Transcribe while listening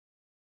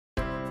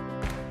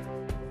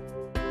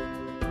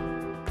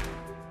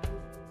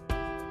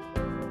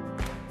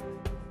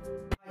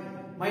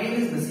My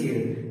name is Nasir.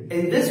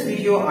 In this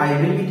video, I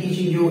will be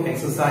teaching you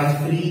exercise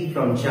 3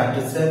 from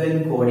chapter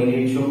 7,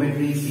 Coordinate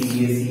Geometry,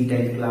 Cbse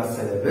 10th class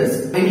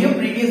syllabus. In your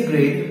previous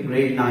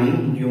grade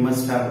 9, you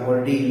must have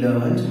already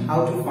learned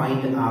how to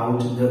find out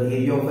the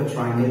area of a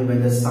triangle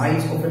when the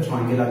sides of a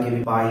triangle are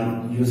given by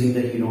using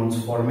the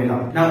Reynolds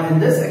formula. Now, in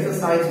this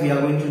exercise, we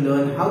are going to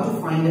learn how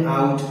to find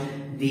out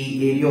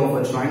the area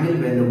of a triangle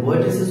when the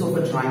vertices of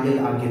a triangle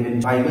are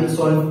given. I will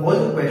solve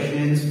all the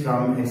questions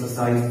from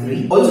exercise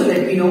 3. Also,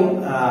 let me know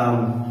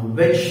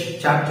which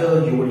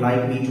chapter you would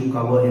like me to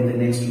cover in the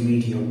next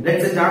video.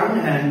 Let's sit down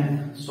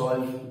and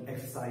solve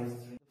exercise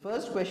 3.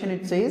 First question,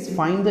 it says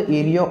find the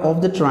area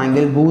of the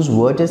triangle whose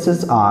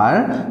vertices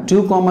are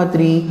 2,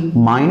 3,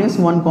 minus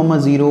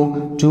 1,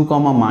 0, 2,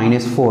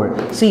 minus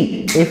 4.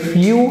 See, if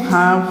you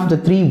have the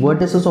three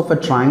vertices of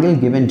a triangle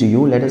given to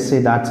you, let us say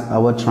that's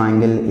our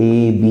triangle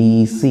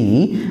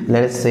ABC.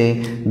 Let us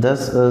say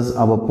this is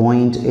our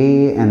point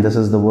A and this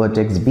is the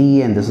vertex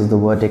B and this is the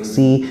vertex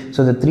C.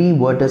 So the three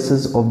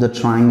vertices of the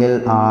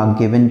triangle are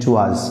given to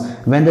us.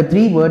 When the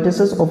three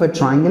vertices of a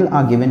triangle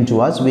are given to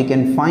us, we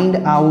can find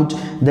out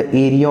the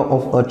area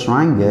of a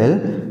triangle.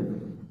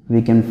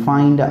 We can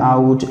find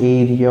out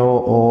area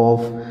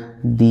of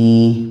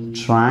the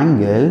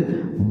triangle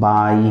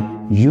by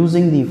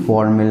using the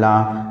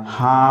formula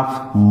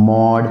half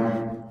mod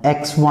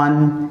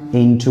x1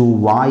 into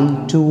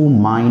y2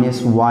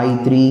 minus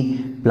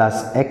y3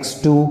 plus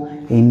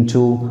x2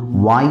 into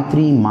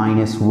y3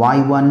 minus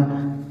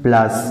y1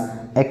 plus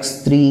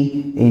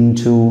x3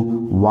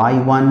 into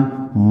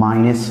y1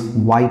 minus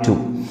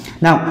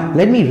y2. Now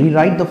let me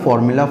rewrite the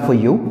formula for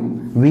you.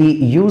 We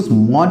use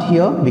mod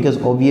here because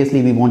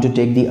obviously we want to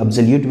take the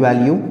absolute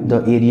value.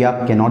 The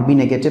area cannot be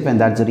negative,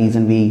 and that's the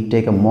reason we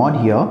take a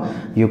mod here.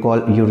 You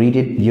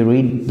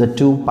read the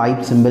two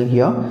pipe symbol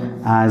here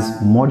as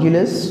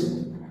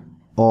modulus,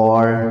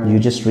 or you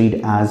just read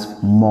as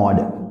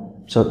mod.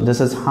 So this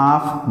is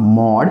half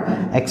mod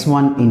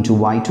x1 into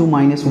y2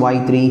 minus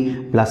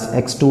y3 plus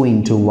x2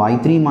 into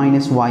y3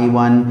 minus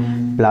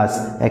y1 plus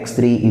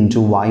x3 into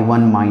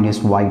y1 minus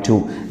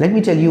y2. Let me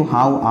tell you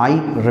how I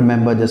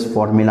remember this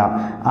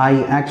formula.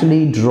 I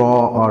actually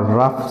draw a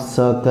rough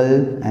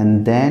circle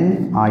and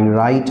then I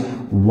write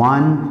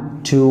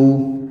 1,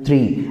 2,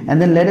 3,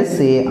 and then let us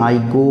say I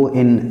go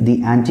in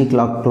the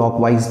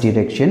anti-clockwise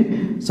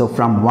direction. So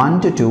from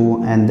 1 to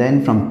 2, and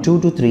then from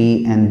 2 to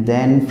 3, and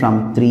then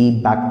from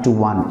 3 back to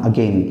 1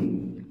 again.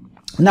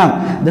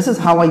 Now this is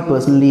how I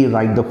personally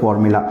write the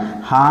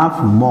formula.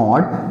 Half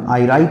mod,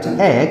 I write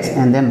x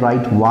and then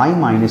write y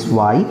minus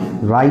y,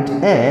 write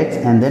x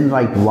and then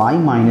write y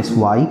minus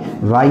y,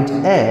 write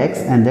x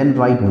and then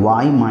write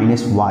y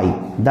minus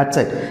y. That's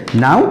it.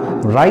 Now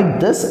write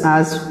this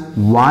as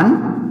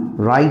 1,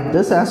 write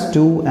this as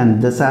 2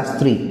 and this as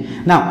 3.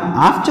 Now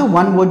after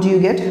 1, what do you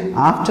get?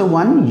 After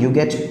 1 you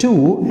get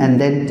 2 and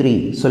then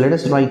 3. So let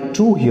us write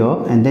 2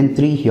 here and then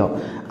 3 here.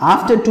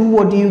 After 2,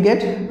 what do you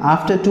get?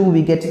 After 2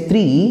 we get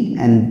 3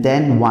 and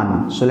then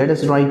 1. So let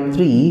us write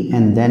 3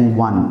 and then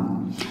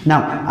 1.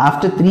 Now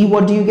after 3,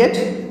 what do you get?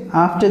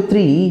 After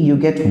 3 you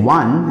get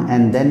 1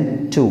 and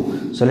then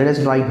 2. So let us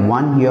write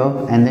 1 here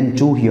and then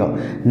 2 here.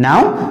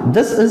 Now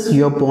this is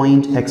your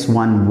point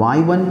x1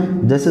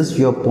 y1, this is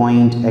your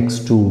point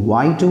x2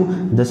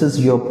 y2, this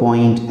is your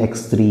point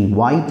x3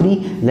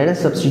 y3. Let us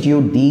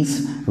substitute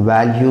these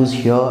values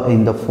here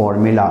in the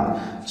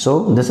formula.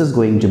 So this is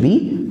going to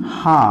be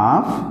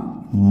half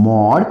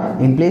mod,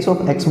 in place of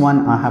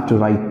x1 I have to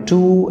write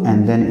 2,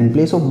 and then in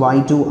place of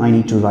y2 I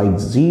need to write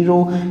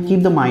 0.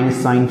 Keep the minus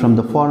sign from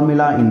the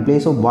formula. In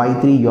place of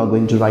y3 you are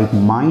going to write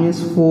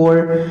minus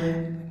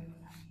 4.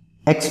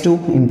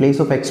 x2, in place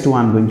of x2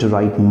 I'm going to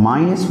write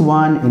minus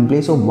 1. In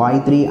place of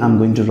y3 I'm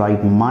going to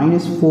write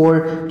minus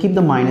 4. Keep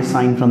the minus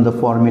sign from the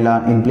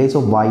formula. In place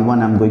of y1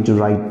 I'm going to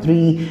write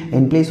 3.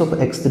 In place of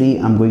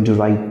x3 I'm going to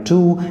write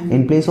 2.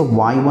 In place of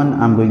y1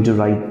 I'm going to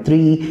write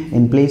 3.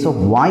 In place of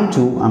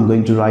y2 I'm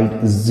going to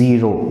write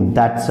 0.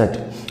 That's it.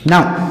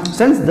 Now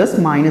since this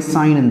minus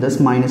sign and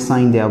this minus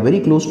sign, they are very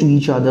close to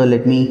each other,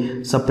 let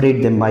me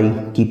separate them by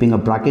keeping a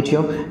bracket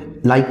here.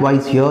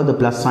 Likewise here, the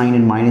plus sign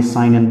and minus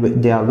sign,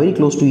 and they are very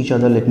close to each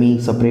other. Let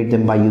me separate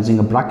them by using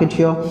a bracket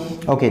here.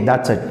 Okay,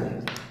 that's it.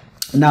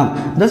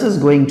 Now this is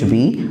going to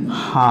be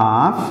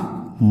half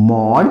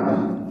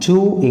mod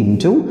 2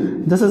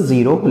 into, this is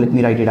 0, let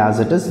me write it as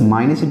it is,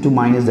 minus into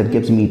minus, that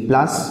gives me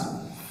plus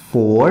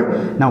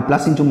 4. Now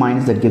plus into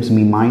minus, that gives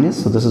me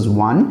minus, so this is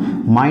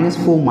 1. Minus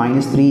 4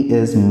 minus 3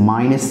 is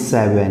minus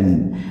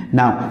 7.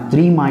 Now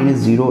 3 minus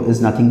 0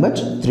 is nothing but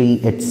 3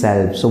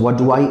 itself. So what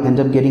do I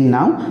end up getting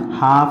now?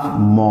 Half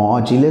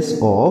modulus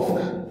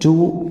of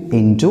 2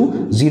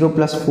 into 0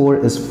 plus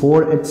 4 is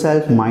 4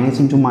 itself, minus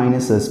into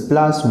minus is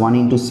plus, 1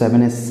 into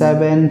 7 is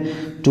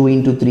 7, 2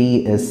 into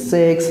 3 is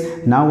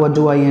 6. Now what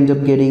do I end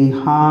up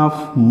getting?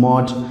 Half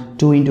mod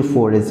 2 into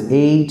 4 is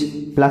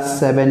 8, plus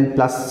 7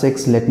 plus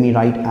 6, let me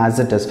write as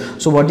it is.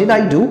 So what did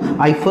I do?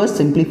 I first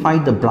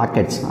simplified the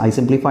brackets. I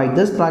simplified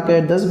this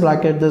bracket, this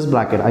bracket, this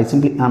bracket.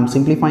 I'm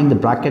simplifying the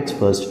brackets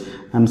first.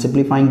 I'm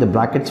simplifying the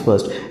brackets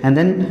first and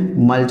then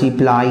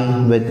multiply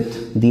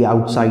with the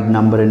outside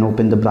number and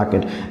open the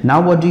bracket.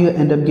 Now what do you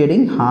end up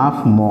getting?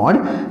 Half mod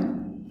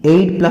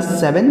 8 plus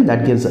 7,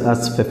 that gives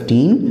us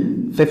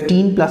 15.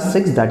 15 plus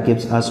 6, that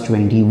gives us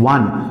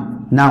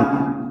 21.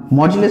 Now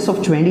modulus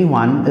of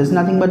 21 is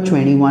nothing but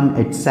 21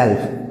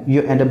 itself.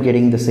 You end up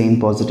getting the same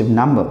positive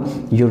number.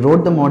 You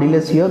wrote the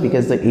modulus here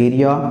because the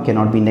area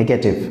cannot be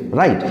negative,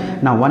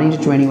 right? Now 1 into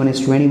 21 is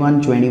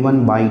 21.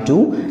 21 by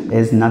 2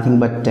 is nothing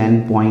but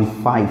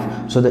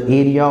 10.5. So the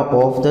area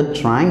of the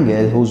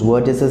triangle whose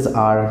vertices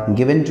are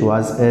given to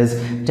us is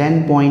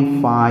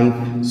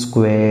 10.5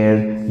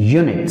 square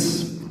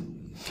units.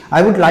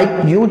 I would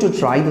like you to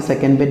try the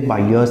second bit by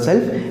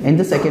yourself. In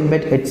the second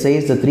bit, it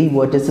says the three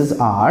vertices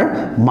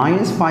are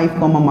minus 5,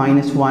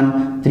 minus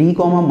 1, 3,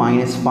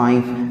 minus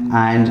 5,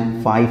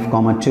 and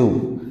 5,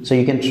 2. So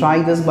you can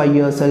try this by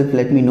yourself.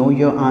 Let me know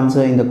your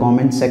answer in the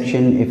comment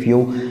section. If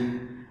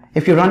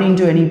you run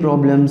into any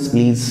problems,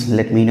 please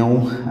let me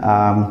know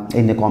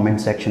in the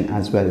comment section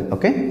as well.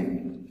 Okay.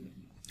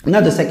 Now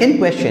the second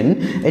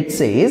question, it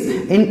says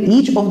in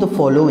each of the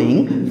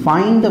following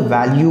find the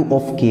value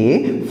of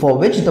k for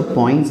which the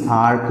points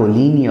are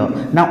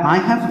collinear. Now I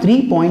have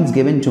 3 points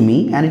given to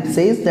me and it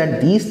says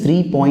that these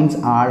 3 points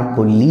are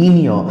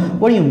collinear.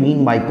 What do you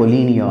mean by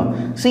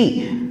collinear?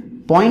 See,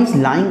 points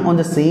lying on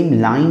the same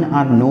line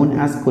are known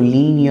as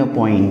collinear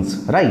points,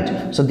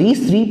 right? So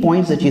these 3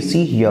 points that you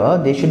see here,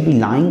 they should be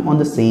lying on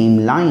the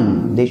same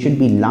line. They should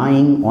be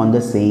lying on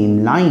the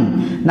same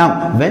line.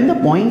 Now, when the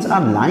points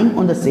are lying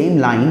on the same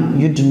line,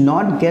 you do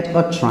not get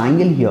a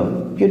triangle here.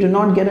 You do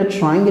not get a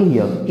triangle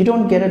here. You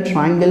don't get a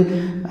triangle.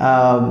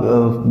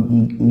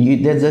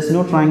 There's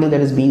no triangle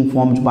that is being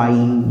formed by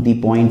the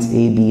points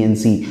A, B, and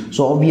C.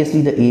 So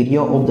obviously the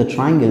area of the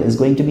triangle is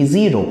going to be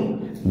 0.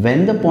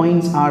 When the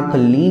points are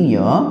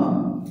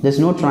collinear, there's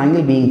no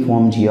triangle being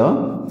formed here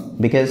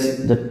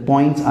because the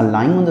points are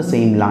lying on the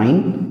same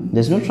line.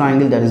 There's no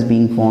triangle that is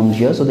being formed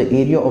here, so the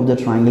area of the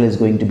triangle is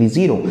going to be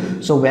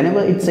 0. So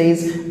whenever it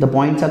says the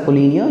points are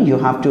collinear, you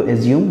have to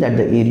assume that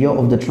the area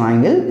of the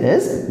triangle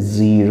is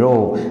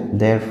 0.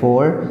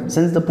 Therefore,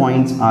 since the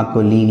points are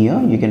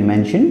collinear, you can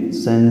mention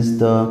since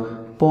the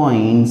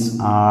points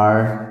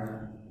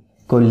are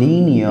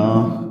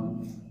collinear,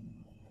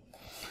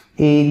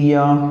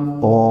 area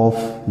of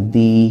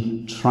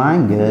the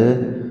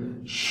triangle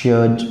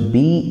should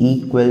be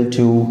equal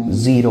to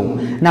 0.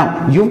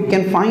 Now you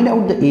can find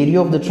out the area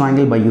of the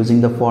triangle by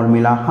using the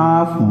formula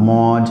half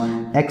mod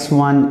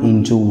x1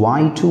 into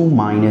y2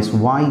 minus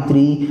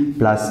y3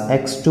 plus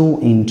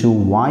x2 into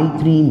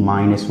y3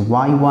 minus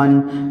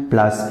y1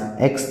 plus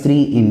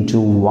x3 into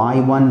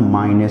y1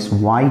 minus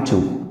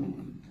y2.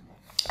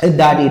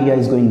 That area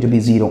is going to be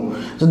 0.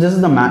 So this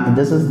is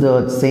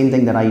the same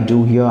thing that I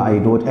do here. I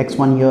wrote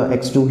x1 here,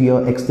 x2 here,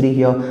 x3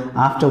 here.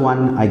 After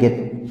 1 I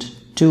get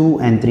 2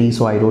 and 3,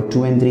 so I wrote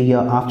 2 and 3 here.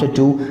 After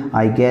 2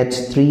 I get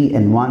 3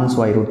 and 1,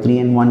 so I wrote 3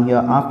 and 1 here.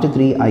 After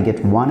 3 I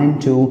get 1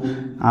 and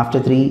 2.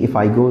 After 3, if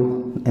I go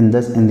in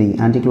the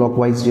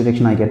anti-clockwise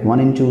direction, I get 1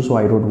 and 2, so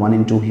I wrote 1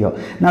 and 2 here.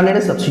 Now let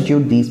us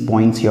substitute these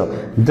points here.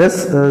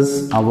 This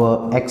is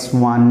our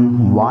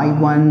x1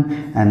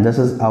 y1 and this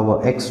is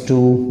our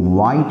x2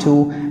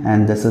 y2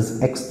 and this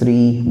is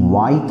x3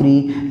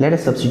 y3. Let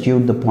us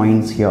substitute the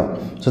points here.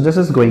 So this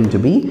is going to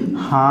be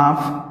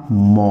half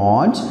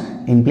mod,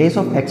 in place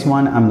of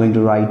x1 I'm going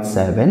to write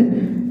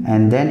 7,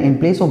 and then in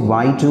place of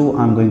y2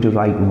 I'm going to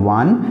write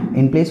 1,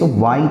 in place of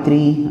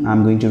y3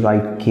 I'm going to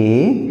write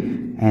k,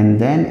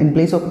 and then in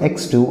place of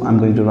x2 I'm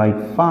going to write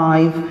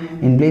 5,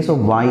 in place of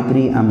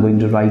y3 I'm going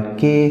to write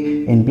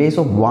k, in place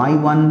of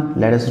y1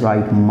 let us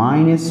write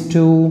minus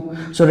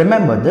 2. So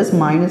remember this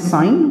minus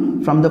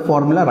sign from the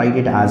formula, write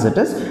it as it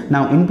is.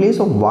 Now in place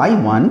of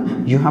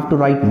y1 you have to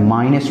write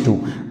minus 2.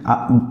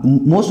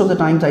 Most of the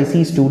times I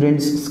see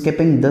students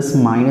skipping this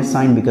minus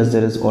sign because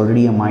there is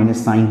already a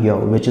minus sign here,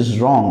 which is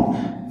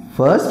wrong.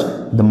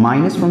 First, the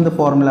minus from the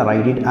formula,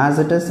 write it as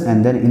it is,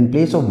 and then in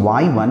place of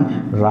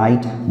y1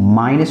 write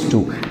minus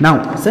 2.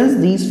 Now since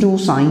these two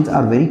signs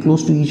are very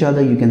close to each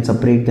other, you can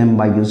separate them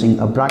by using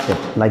a bracket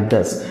like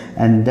this.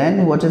 And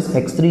then what is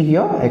x3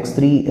 here?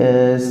 x3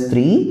 is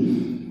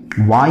 3,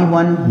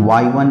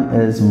 y1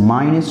 is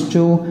minus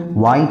 2,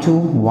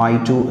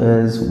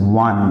 y2 is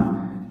 1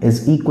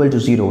 is equal to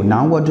 0.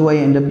 Now what do I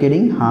end up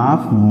getting?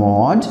 Half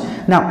mod.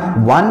 Now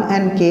 1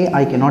 and k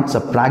I cannot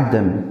subtract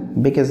them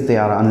because they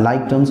are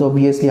unlike terms.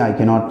 Obviously I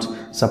cannot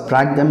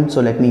subtract them, so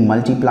let me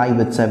multiply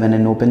with 7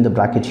 and open the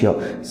bracket here.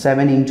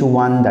 7 into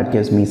 1, that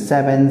gives me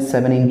 7,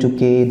 7 into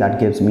k, that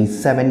gives me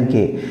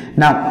 7k.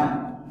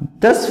 Now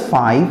this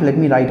 5 let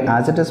me write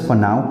as it is for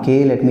now,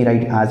 k let me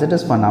write as it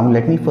is for now.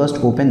 Let me first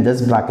open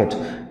this bracket.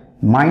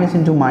 Minus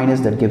into minus,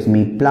 that gives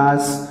me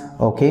plus.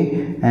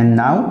 Okay, and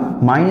now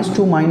minus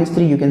 2 minus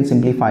 3 you can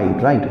simplify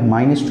it, right?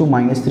 Minus 2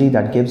 minus 3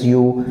 that gives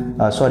you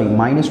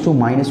minus 2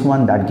 minus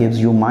 1 that gives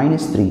you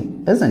minus 3.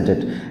 isn't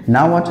it?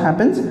 Now what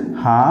happens?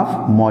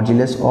 Half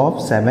modulus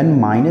of 7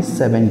 minus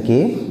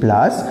 7k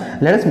plus,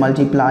 let us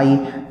multiply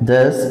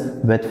this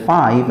with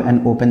 5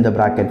 and open the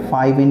bracket.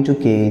 5 into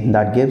k,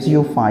 that gives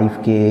you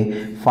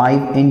 5k.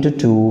 5 into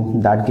 2,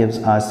 that gives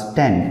us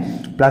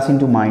 10. Plus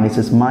into minus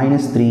is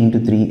minus, 3 into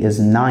 3 is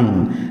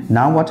 9.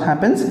 Now what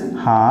happens?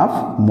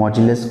 Half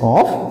modulus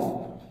of,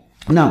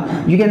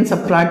 now you can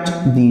subtract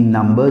the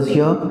numbers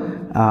here.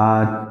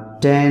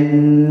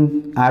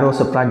 10, arrow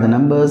subtract the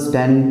numbers.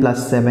 10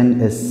 plus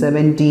 7 is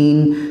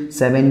 17.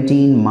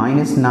 17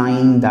 minus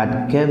 9,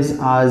 that gives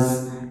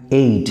us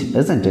 8,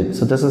 isn't it?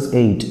 So this is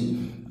 8.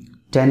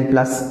 10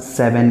 plus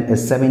 7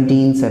 is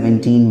 17.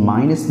 17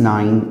 minus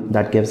 9,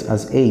 that gives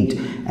us 8.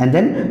 And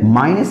then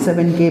minus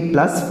 7k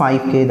plus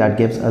 5k, that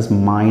gives us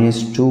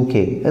minus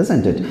 2k,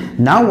 isn't it?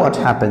 Now what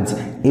happens?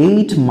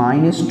 8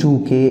 minus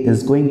 2k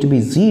is going to be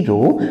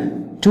 0.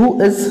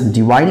 2 is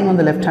dividing on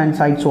the left hand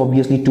side, so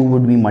obviously 2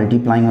 would be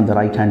multiplying on the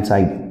right hand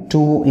side.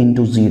 2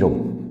 into 0.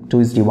 2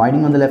 is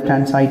dividing on the left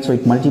hand side, so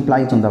it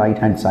multiplies on the right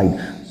hand side.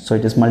 So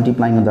it is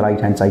multiplying on the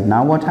right hand side.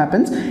 Now what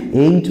happens?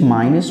 8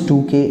 minus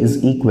 2k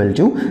is equal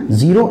to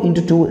 0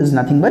 into 2 is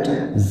nothing but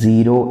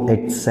 0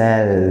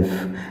 itself.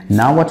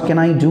 Now what can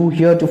I do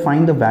here to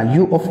find the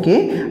value of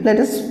k? Let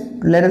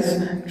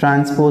us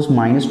transpose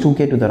minus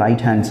 2k to the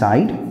right hand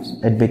side.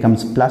 It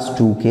becomes plus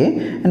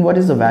 2k. And what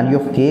is the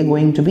value of k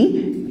going to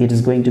be? It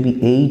is going to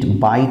be 8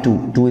 by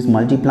 2. 2 is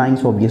multiplying,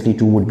 so obviously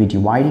 2 would be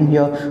dividing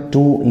here.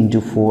 2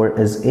 into 4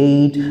 is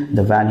 8.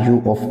 The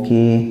value of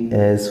k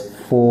is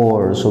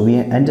 4. So we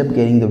end up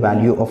getting the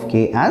value of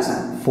k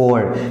as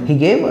 4. He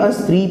gave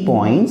us 3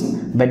 points,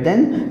 but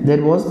then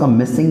there was a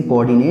missing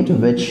coordinate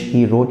which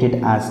he wrote it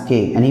as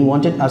k, and he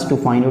wanted us to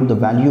find out the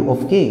value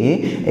of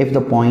k if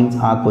the points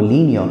are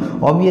collinear.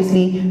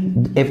 Obviously,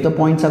 if the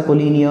points are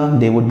collinear,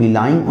 they would be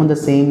lying on the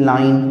same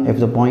line. If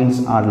the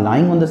points are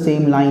lying on the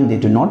same line, they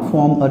do not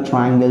form a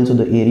triangle, so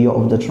the area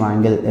of the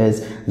triangle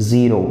is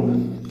 0.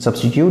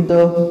 Substitute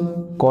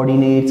the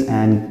coordinates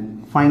and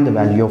find the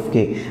value of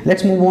k.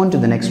 Let's move on to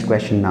the next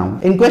question now.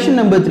 In question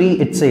number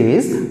 3, it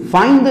says,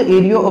 find the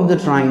area of the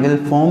triangle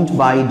formed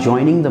by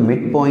joining the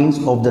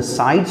midpoints of the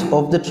sides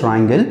of the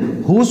triangle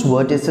whose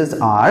vertices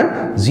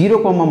are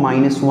 0,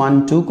 minus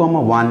 1, 2,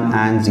 1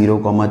 and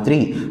 0,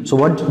 3. So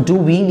what do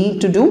we need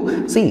to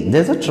do? See,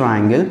 there's a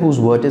triangle whose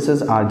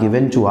vertices are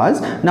given to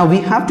us. Now we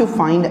have to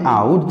find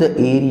out the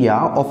area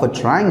of a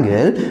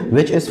triangle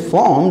which is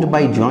formed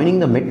by joining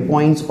the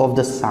midpoints of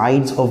the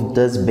sides of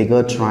this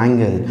bigger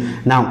triangle.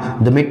 Now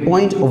the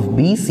midpoint of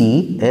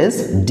BC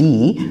is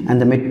D and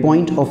the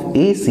midpoint of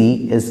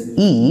AC is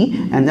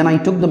E, and then I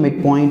took the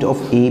midpoint of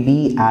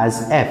AB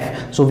as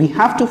F. So we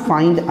have to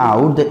find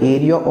out the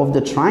area of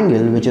the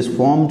triangle which is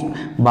formed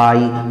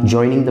by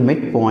joining the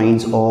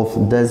midpoints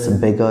of this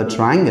bigger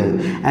triangle,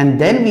 and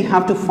then we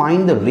have to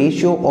find the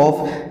ratio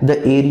of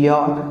the area,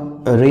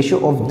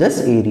 ratio of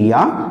this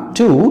area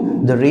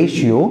to the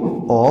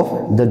ratio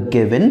of the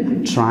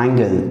given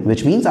triangle,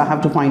 which means I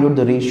have to find out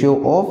the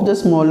ratio of the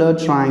smaller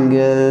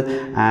triangle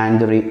and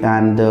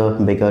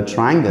the bigger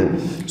triangle.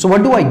 So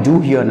what do I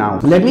do here now?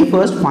 Let me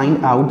first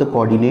find out the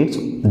coordinates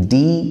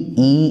D,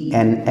 E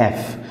and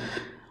F.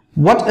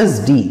 What is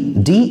D?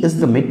 D is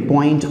the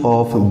midpoint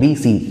of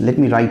BC. Let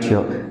me write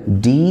here.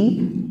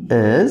 D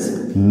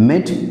is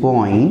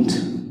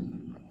midpoint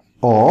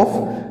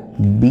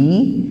of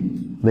B,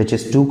 which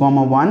is 2,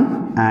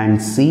 1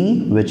 and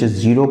C, which is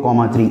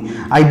 0, 3.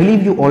 I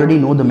believe you already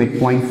know the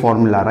midpoint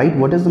formula, right?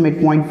 What is the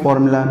midpoint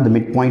formula? The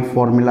midpoint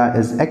formula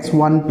is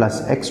x1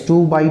 plus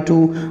x2 by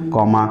 2,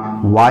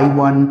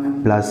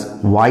 y1 plus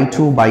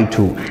y2 by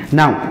 2.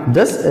 Now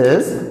this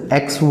is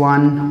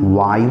x1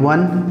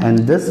 y1 and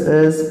this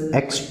is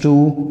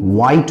x2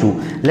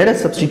 y2. Let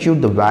us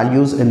substitute the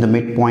values in the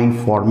midpoint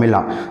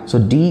formula. So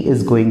D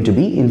is going to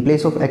be, in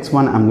place of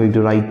x1 I'm going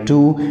to write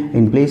 2,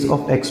 in place of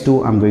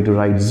x2 I'm going to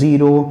write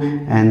 0,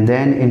 and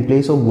then in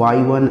place of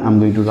y1 I'm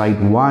going to write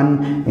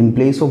 1, in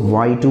place of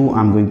y2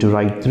 I'm going to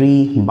write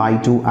 3 by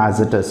 2 as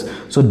it is.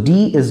 So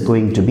D is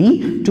going to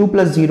be 2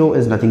 plus 0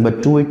 is nothing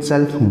but 2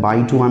 itself,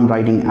 by 2 I'm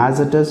writing as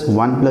it is,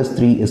 1 plus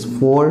 3 is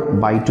 4,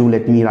 by 2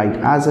 let me write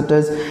as it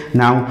is.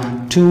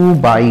 Now 2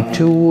 by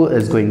 2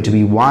 is going to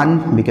be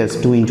 1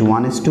 because 2 into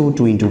 1 is 2,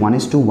 2 into 1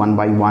 is 2, 1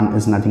 by 1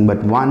 is nothing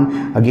but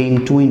 1.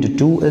 Again 2 into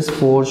 2 is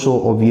 4,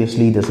 so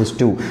obviously this is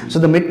 2. So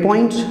the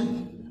midpoint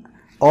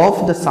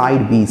of the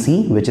side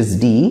BC, which is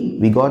D,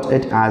 we got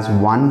it as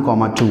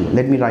 1, 2.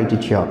 Let me write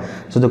it here.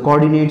 So the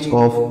coordinates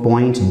of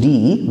point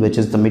D, which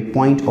is the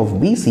midpoint of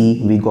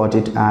BC, we got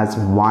it as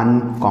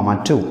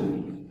 1, 2.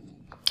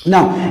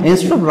 Now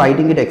instead of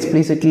writing it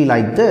explicitly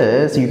like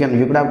this, you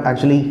could have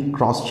actually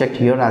cross-checked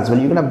here as well.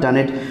 You could have done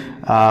it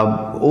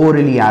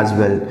orally as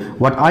well.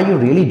 What are you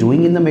really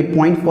doing in the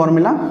midpoint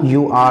formula?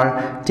 You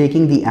are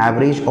taking the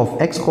average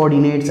of x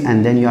coordinates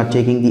and then you are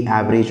taking the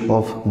average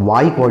of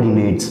y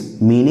coordinates,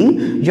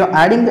 meaning you're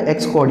adding the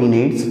x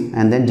coordinates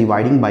and then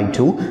dividing by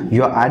 2.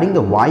 You're adding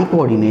the y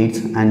coordinates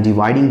and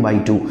dividing by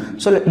 2.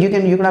 So you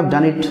could have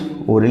done it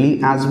orally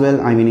as well,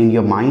 I mean in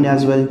your mind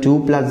as well.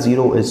 2 plus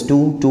 0 is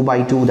 2, 2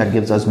 by 2, that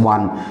gives us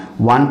 1.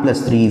 1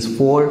 plus 3 is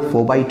 4,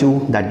 4 by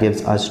 2, that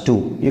gives us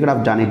 2. You could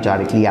have done it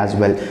directly as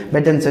well,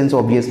 but then since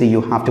obviously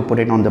you have to put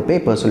it on the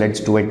paper, so let's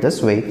do it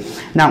this way.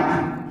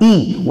 Now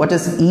E, what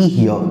is E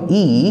here?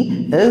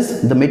 E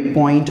is the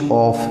midpoint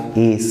of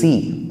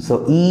AC.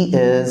 So E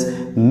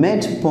is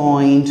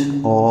midpoint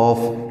of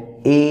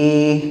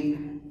A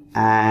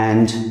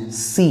and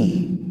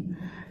C.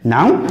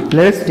 Now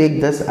let us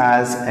take this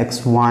as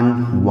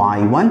x1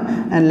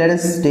 y1 and let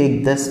us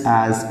take this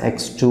as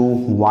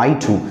x2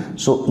 y2.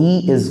 So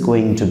E is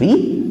going to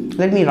be,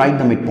 let me write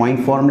the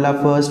midpoint formula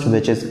first,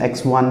 which is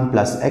x1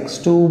 plus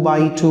x2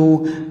 by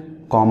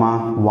 2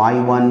 comma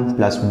y1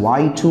 plus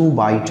y2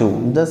 by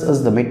 2. This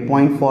is the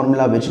midpoint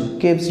formula which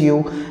helps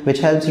you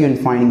in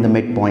finding the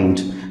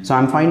midpoint. So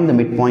I'm finding the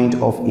midpoint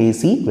of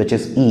AC, which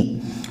is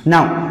E.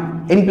 Now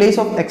in place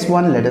of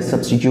x1, let us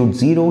substitute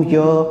 0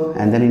 here,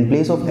 and then in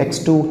place of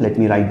x2, let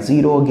me write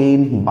 0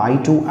 again, by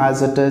 2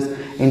 as it is.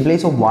 In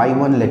place of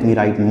y1, let me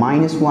write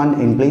minus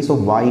 1. In place of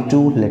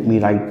y2, let me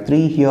write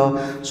 3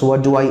 here. So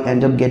what do I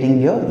end up getting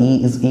here?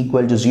 E is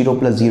equal to 0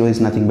 plus 0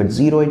 is nothing but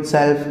 0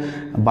 itself.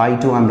 By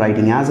 2 I'm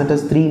writing as it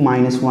is, 3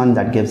 minus 1,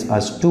 that gives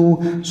us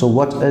 2. So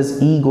what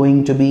is E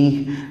going to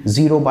be?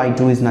 0 by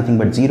 2 is nothing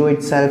but 0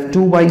 itself.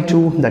 2 by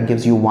 2, that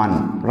gives you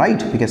 1,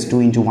 right? Because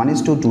 2 into 1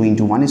 is 2, 2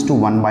 into 1 is 2,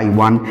 1 by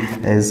 1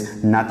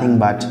 is nothing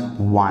but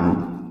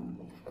 1.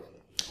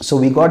 So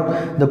we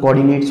got the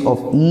coordinates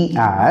of E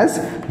as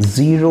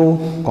 0,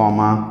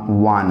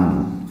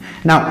 1.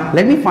 Now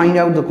let me find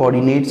out the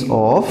coordinates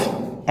of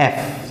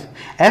F.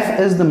 F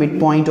is the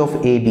midpoint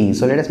of AB.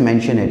 So let us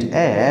mention it.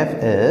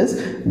 F is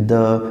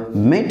the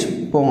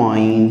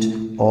midpoint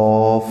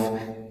of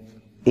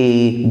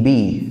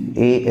AB.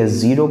 A is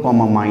 0,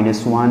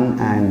 minus 1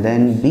 and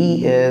then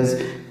B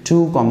is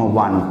 2,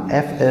 1.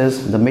 F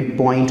is the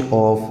midpoint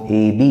of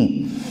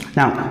AB.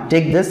 Now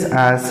take this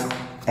as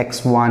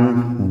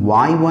x1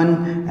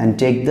 y1 and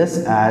take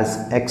this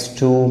as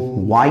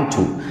x2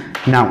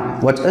 y2. Now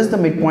what is the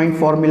midpoint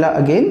formula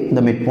again?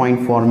 The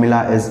midpoint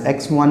formula is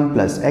x1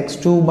 plus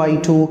x2 by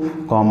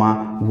 2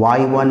 comma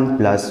y1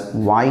 plus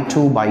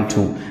y2 by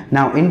 2.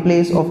 Now in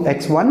place of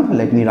x1,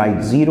 let me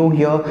write 0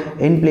 here.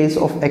 In place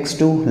of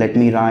x2, let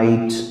me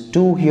write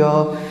 2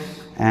 here.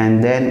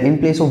 And then in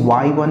place of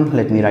y1,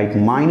 let me write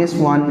minus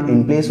 1.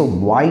 In place of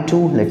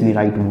y2, let me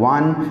write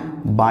 1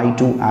 by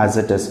 2 as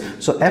it is.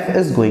 So F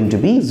is going to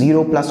be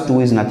 0 plus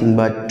 2 is nothing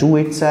but 2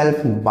 itself,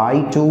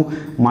 by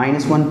 2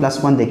 minus 1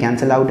 plus 1, they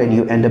cancel out and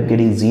you end up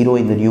getting 0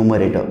 in the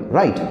numerator,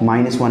 right?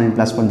 Minus 1 and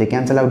plus 1, they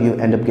cancel out, you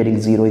end up getting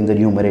 0 in the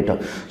numerator.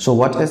 So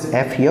what is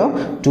F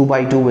here? 2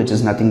 by 2, which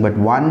is nothing but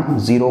 1.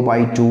 0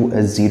 by 2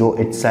 is 0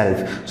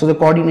 itself. So the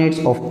coordinates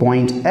of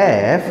point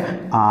F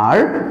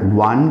are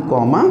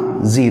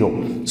 1,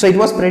 0. So it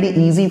was pretty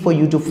easy for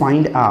you to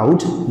find out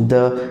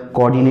the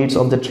coordinates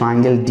of the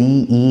triangle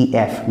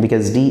DEF,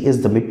 because D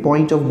is the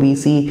midpoint of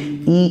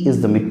BC, E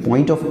is the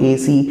midpoint of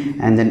AC,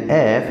 and then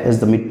F is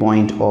the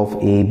midpoint of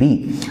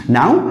AB.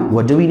 Now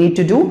what do we need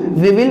to do?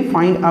 We will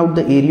find out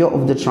the area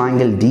of the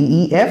triangle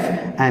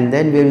DEF and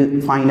then we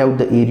will find out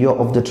the area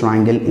of the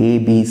triangle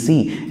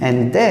ABC,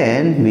 and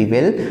then we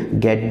will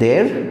get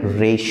their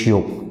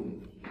ratio.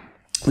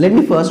 Let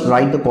me first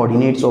write the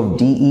coordinates of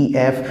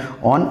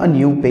DEF on a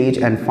new page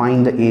and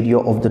find the area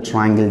of the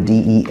triangle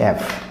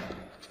DEF.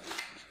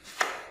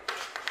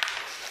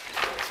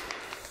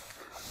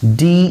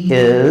 D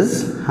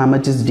is, how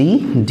much is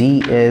D?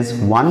 D is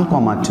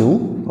 1,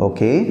 2,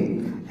 okay,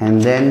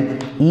 and then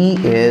E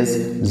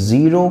is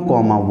 0,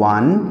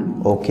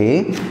 1,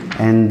 okay,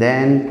 and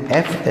then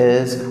F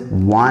is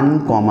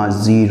 1,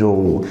 0.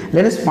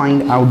 Let us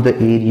find out the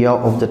area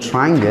of the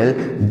triangle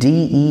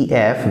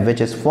DEF,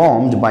 which is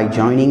formed by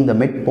joining the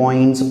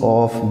midpoints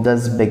of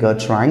this bigger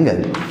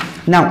triangle.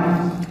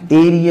 Now,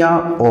 area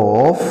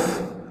of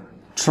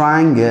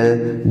triangle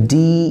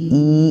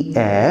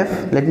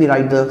DEF, let me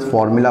write the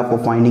formula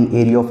for finding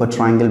area of a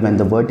triangle when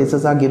the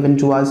vertices are given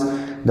to us.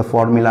 The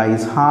formula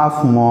is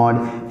half mod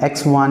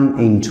x1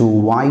 into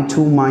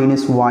y2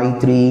 minus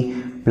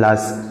y3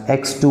 plus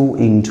x2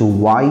 into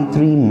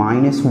y3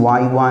 minus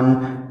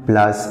y1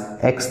 plus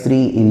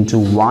x3 into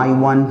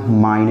y1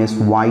 minus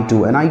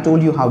y2. And I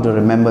told you how to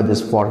remember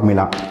this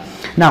formula.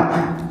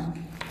 Now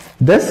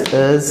this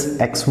is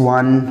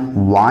x1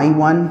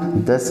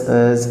 y1, this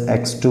is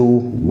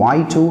x2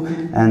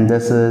 y2, and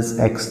this is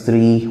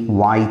x3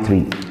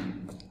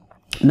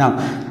 y3.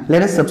 Now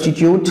let us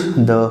substitute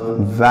the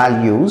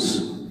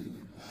values.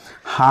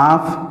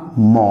 Half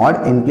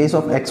mod, in place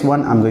of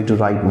x1 I'm going to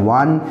write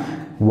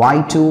 1,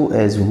 y2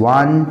 is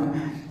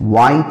 1,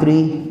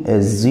 y3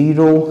 is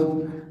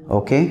 0,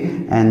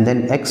 okay, and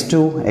then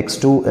x2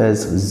 is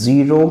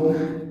 0,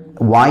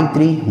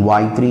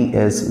 y3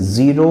 is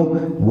 0,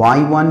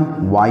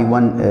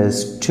 y1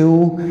 is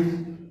 2,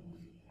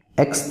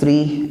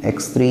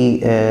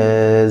 x3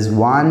 is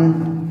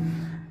 1,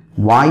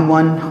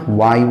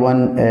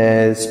 y1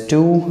 is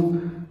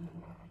 2,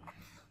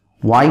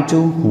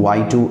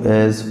 y2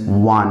 is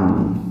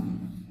 1.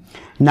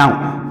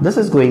 Now this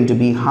is going to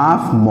be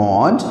half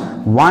mod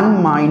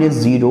 1 minus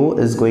 0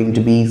 is going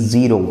to be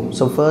 0.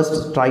 So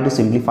first try to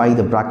simplify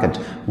the bracket.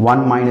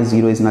 1 minus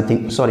 0 is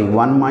nothing, sorry,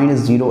 1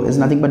 minus 0 is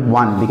nothing but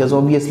 1, because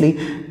obviously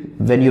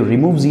when you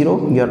remove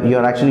 0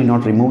 you're actually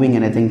not removing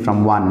anything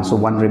from 1, so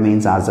 1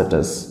 remains as it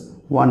is.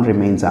 1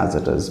 remains as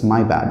it is,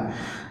 my bad.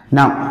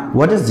 Now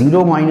what is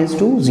 0 minus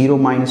 2? 0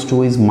 minus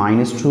 2 is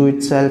minus 2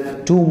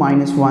 itself. 2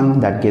 minus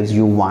 1, that gives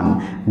you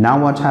 1.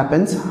 Now what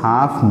happens?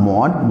 Half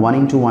mod 1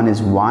 into 1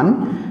 is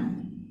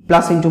 1,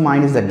 plus into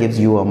minus, that gives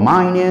you a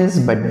minus,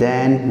 but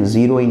then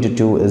 0 into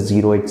 2 is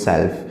 0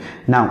 itself.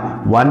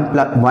 Now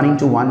 1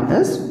 into 1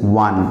 is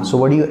 1. So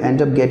what do you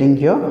end up getting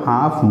here?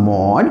 Half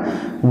mod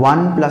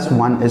 1 plus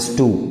 1 is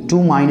 2.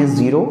 2 minus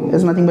 0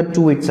 is nothing but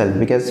 2 itself,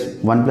 because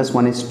 1 plus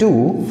 1 is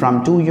 2.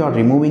 From 2 you are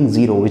removing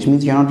 0, which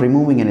means you are not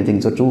removing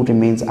anything, so 2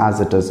 remains as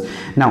it is.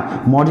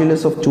 Now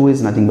modulus of 2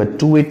 is nothing but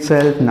 2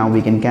 itself. Now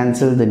we can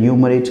cancel the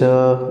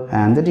numerator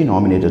and the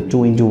denominator.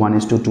 2 into 1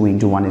 is 2, 2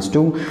 into 1 is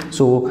 2.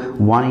 So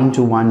 1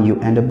 into 1, you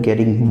end up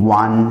getting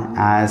 1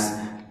 as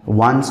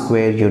 1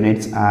 square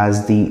units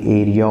as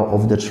the area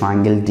of the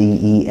triangle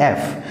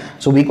DEF.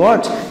 So we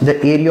got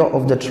the area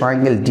of the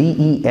triangle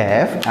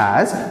DEF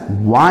as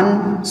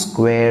 1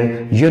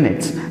 square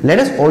units. Let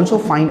us also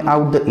find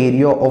out the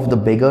area of the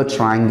bigger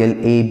triangle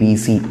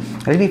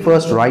ABC. Let me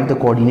first write the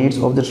coordinates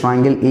of the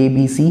triangle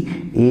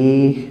ABC.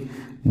 A,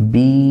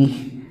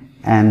 B,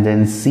 and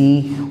then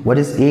C. What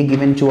is A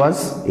given to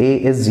us?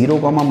 A is 0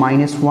 comma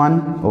minus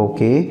 1,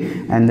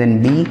 okay, and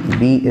then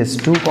B is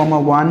 2 comma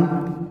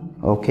 1,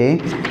 okay,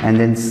 and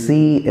then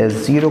C is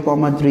 0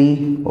 comma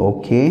 3,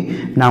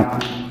 okay. Now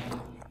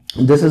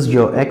this is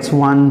your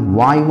x1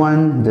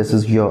 y1, this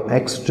is your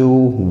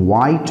x2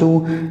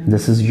 y2,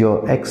 this is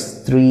your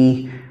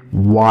x3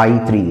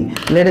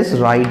 y3. Let us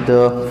write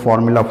the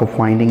formula for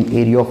finding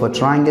area of a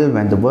triangle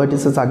when the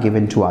vertices are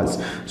given to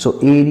us. So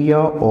area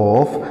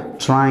of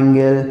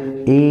triangle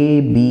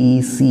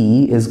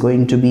ABC is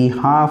going to be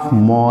half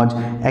mod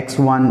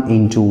x1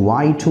 into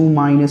y2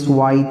 minus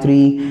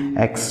y3,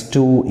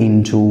 x2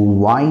 into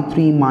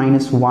y3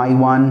 minus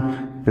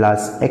y1,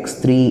 plus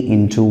x3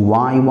 into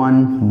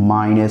y1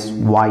 minus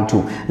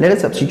y2. Let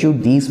us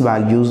substitute these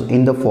values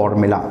in the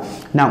formula.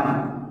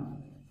 Now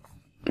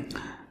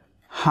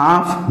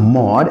half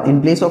mod,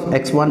 in place of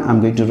x1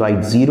 I'm going to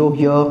write 0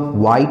 here,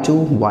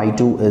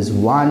 y2 is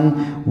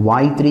 1,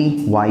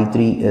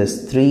 y3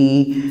 is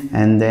 3,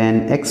 and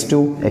then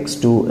x2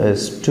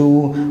 is 2,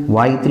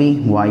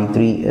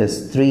 y3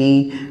 is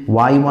 3,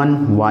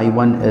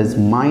 y1 is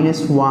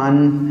minus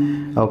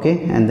 1,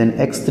 okay, and then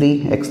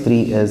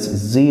x3 is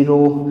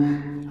 0,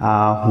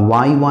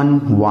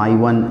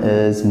 y1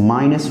 is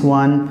minus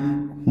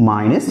 1,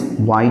 minus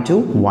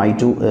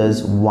y2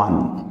 is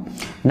 1.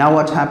 Now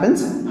what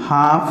happens?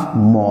 Half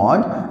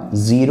mod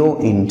 0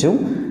 into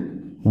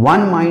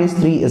 1 minus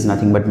 3 is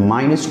nothing but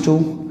minus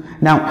 2.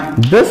 Now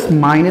this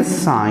minus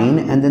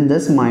sign and then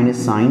this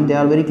minus sign, they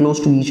are very close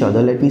to each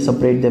other. Let me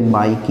separate them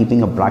by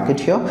keeping a bracket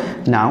here.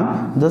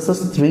 Now this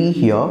is 3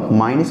 here,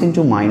 minus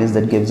into minus,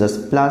 that gives us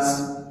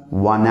plus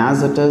 1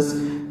 as it is.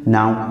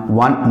 Now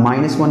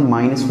minus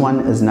 1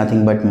 is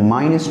nothing but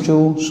minus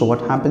 2. So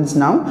what happens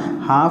now?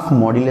 Half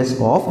modulus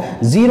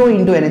of 0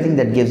 into anything,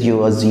 that gives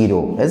you a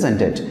 0,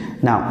 isn't it?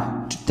 Now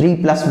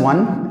 3 plus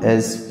 1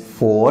 is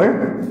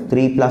 4.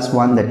 3 plus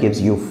 1, that gives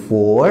you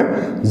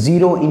 4.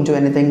 0 into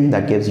anything,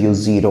 that gives you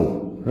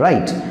 0.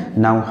 Right?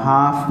 Now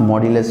half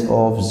modulus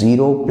of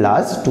 0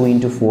 plus 2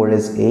 into 4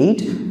 is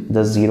 8.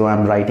 The 0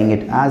 I'm writing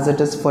it as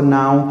it is for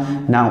now.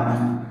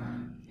 Now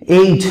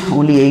 8,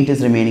 only 8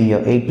 is remaining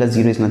here. 8 plus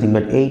 0 is nothing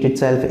but 8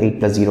 itself. 8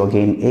 plus 0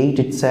 again 8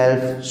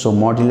 itself. So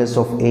modulus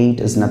of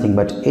 8 is nothing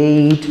but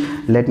 8.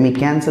 Let me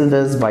cancel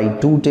this by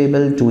 2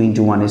 table. 2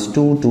 into 1 is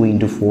 2. 2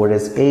 into 4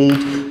 is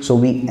 8. So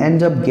we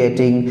end up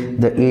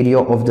getting the area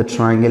of the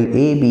triangle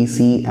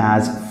ABC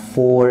as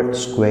 4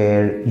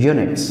 square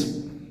units.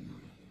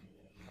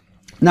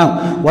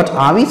 Now what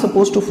are we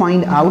supposed to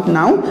find out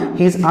now?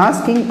 He is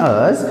asking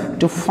us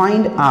to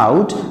find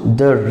out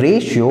the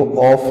ratio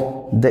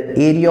of the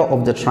area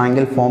of the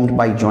triangle formed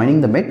by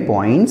joining the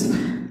midpoints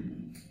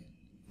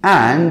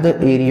and the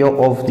area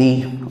of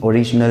the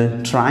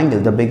original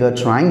triangle, the bigger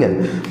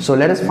triangle. So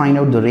let us find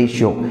out the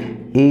ratio.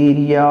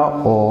 Area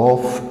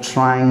of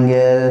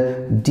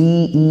triangle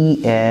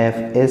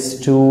DEF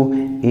is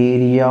to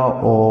area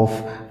of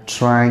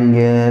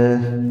triangle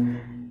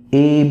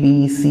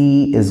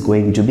ABC is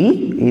going to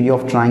be, area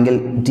of triangle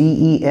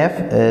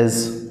DEF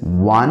is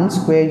 1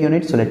 square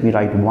unit. So let me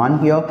write 1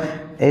 here.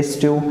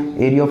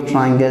 S2, area of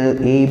triangle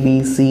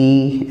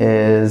ABC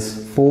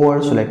is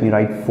 4. So let me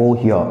write 4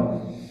 here.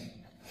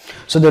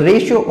 So the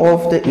ratio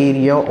of the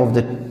area of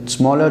the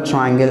smaller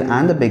triangle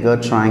and the bigger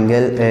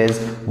triangle is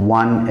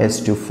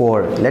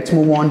 1:4. Let's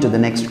move on to the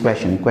next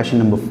question, question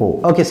number 4.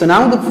 Okay, so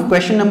now the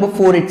question number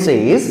 4, it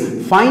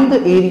says find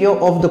the area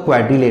of the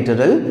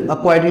quadrilateral. A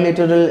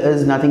quadrilateral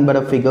is nothing but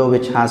a figure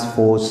which has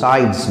 4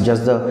 sides.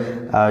 Just the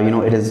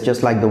it is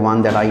just like the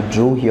one that I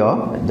drew here.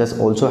 This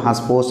also has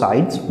 4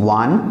 sides,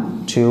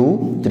 1,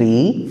 2,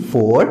 3,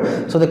 4.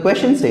 So the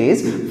question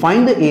says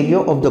find the area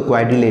of the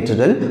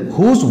quadrilateral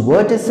whose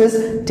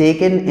vertices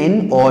taken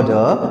in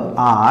order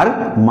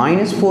are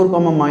 -4,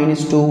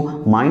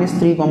 -2,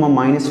 -3,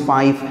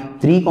 -5,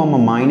 3,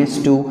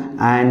 -2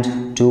 and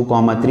 2,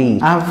 3.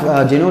 I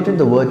have denoted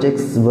the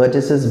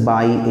vertices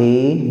by A,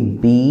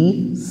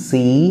 B,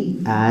 C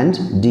and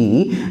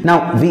D. Now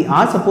we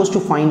are supposed to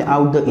find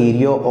out the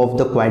area of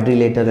the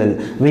quadrilateral.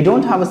 We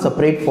don't have a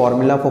separate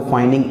formula for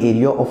finding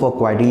area of a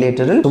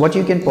quadrilateral. So what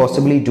you can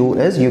possibly do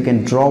is you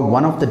can draw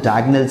one of the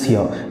diagonals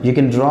here. You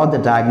can draw the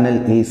diagonal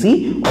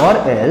AC or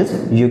else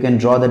you can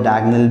draw the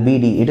diagonal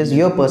BD. It is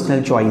your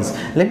personal choice.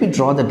 Let me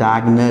draw the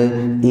diagonal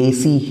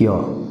AC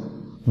here.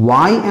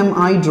 Why am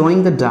I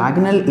drawing the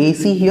diagonal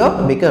AC here?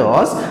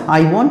 Because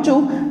I want to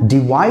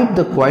divide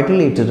the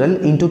quadrilateral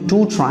into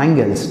 2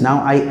 triangles.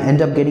 Now I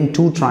end up getting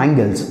 2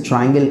 triangles,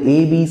 triangle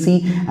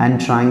ABC and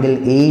triangle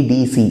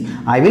ADC.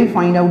 I will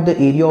find out the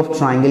area of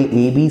triangle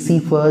ABC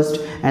first,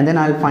 and then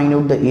I'll find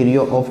out the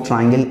area of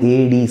triangle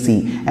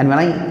ADC. And when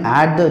I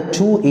add the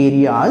 2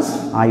 areas,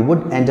 I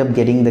would end up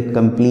getting the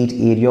complete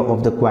area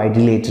of the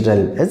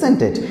quadrilateral,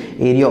 isn't it?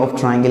 Area of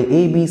triangle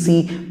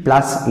ABC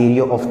plus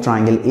area of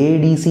triangle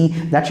ADC.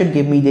 That should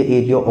give me the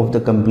area of the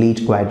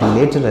complete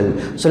quadrilateral.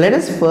 So let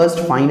us first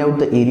find out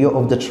the area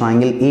of the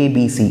triangle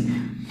ABC.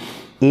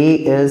 A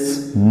is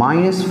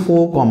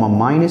 -4,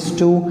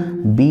 -2,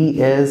 B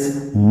is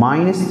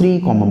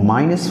 -3,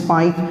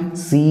 -5,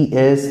 C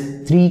is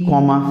 3,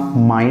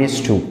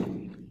 -2.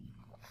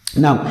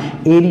 Now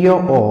area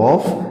of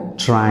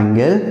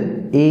triangle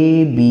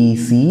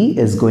ABC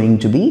is going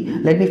to be,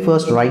 let me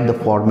first write the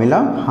formula,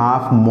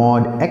 half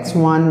mod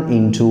x1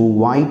 into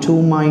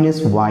y2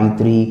 minus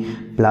y3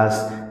 plus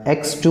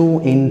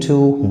x2 into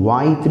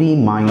y3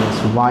 minus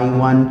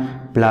y1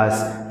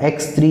 plus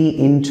x3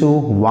 into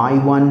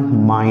y1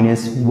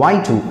 minus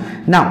y2.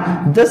 Now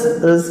this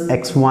is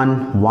x1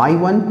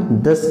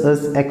 y1, this is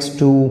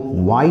x2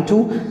 y2,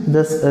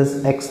 this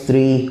is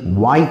x3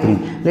 y3.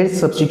 Let's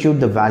substitute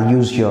the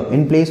values here.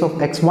 In place of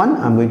x1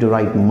 I'm going to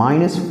write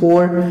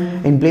 -4,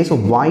 in place of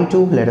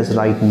y2 let us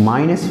write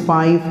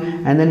 -5,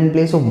 and then in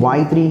place of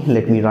y3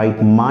 let me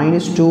write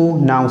 -2.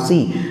 Now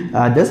see,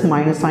 this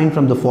minus sign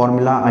from the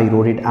formula I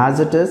wrote it as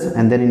it is,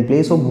 and then in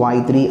place of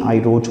y3 I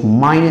wrote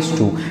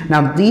 -2.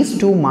 Now these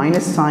two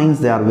minus signs,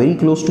 they are very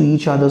close to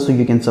each other, so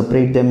you can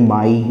separate them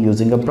by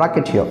using a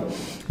bracket here.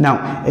 Now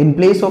in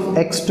place of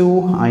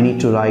x2 I need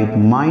to write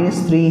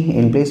 -3,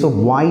 in place of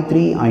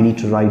y3 I need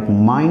to write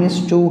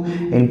 -2,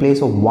 in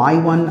place of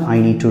y1 I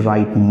need to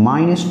write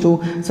 -2.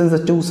 Since the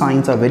two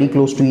signs are very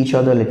close to each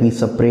other, let me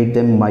separate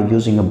them by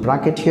using a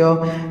bracket here.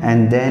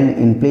 And then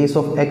in place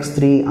of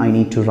x3 I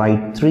need to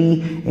write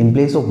 3, in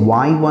place of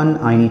y1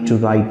 I need to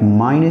write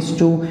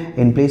 -2,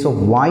 in place of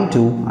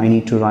y2 I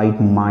need to write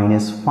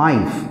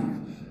 -5.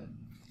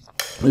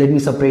 Let me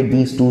separate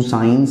these two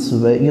signs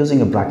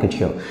using a bracket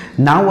here.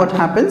 Now what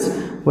happens?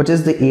 What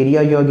is the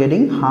area you're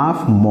getting?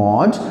 Half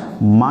mod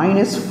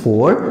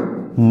 -4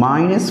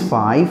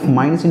 -5,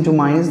 minus into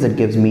minus, that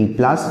gives me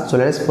plus. So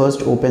let us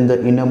first open the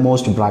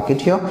innermost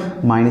bracket here.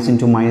 Minus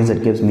into minus,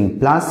 that gives me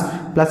plus.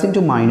 Plus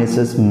into minus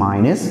is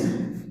minus.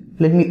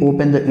 Let me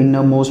open the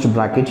innermost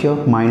bracket here.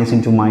 Minus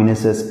into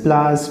minus is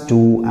plus,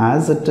 2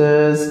 as it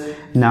is.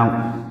 Now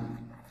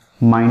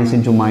minus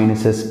into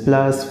minus is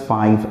plus,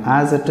 5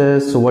 as it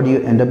is. So what do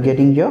you end up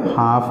getting here?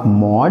 Half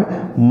mod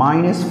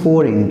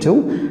 -4 into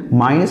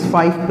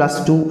 -5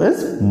 plus 2 is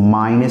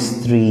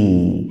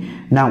 -3.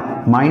 Now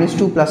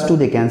 -2 plus 2,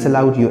 they cancel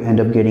out, you end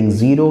up getting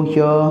 0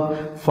 here.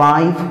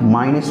 5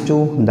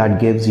 -2, that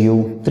gives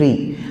you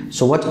 3.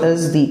 So what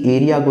is the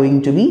area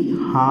going to be?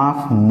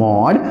 Half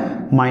mod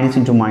minus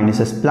into minus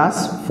is plus,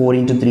 4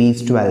 into 3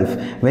 is 12.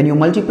 When you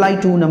multiply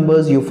two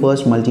numbers, you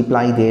first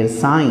multiply their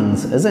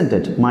signs, isn't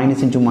it?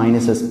 Minus into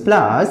minus is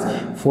plus,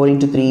 4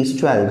 into 3 is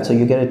 12. So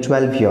you get a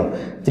 12 here.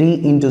 3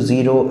 into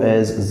 0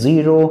 is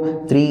 0.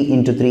 3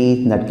 into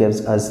 3, that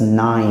gives us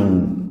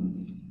 9.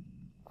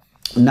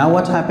 Now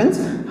what happens?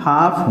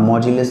 Half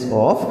modulus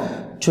of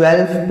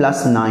 12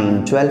 plus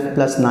 9. 12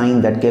 plus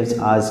 9, that gives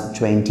us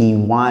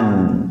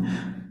 21.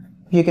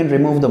 You can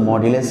remove the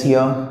modulus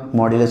here.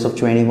 Modulus of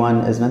 21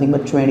 is nothing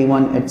but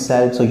 21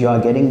 itself. So you are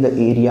getting the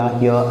area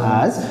here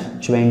as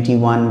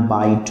 21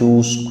 by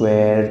 2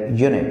 square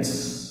units.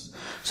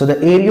 So the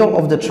area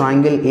of the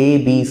triangle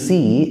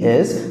ABC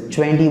is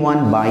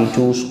 21 by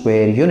 2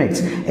 square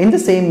units. In the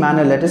same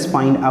manner, let us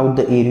find out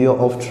the area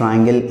of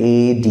triangle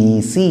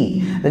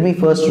ADC. Let me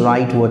first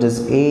write what is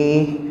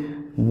A,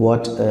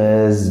 what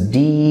is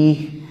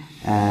D,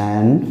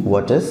 and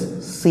what is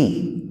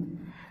C.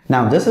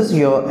 Now this is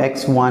your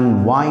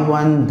x1,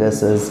 y1,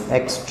 this is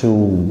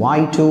x2,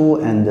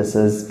 y2, and this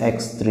is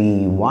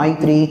x3,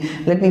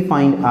 y3. Let me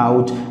find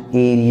out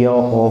area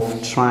of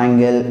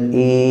triangle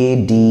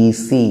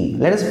ADC.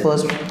 Let us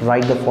first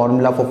write the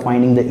formula for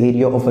finding the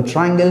area of a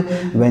triangle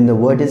when the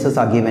vertices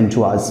are given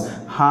to us.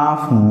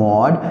 Half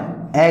mod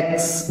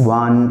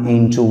x1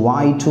 into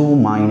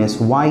y2 minus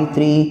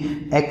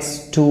y3,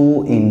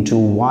 x2 into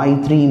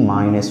y3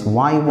 minus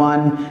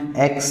y1,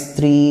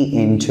 x3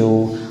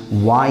 into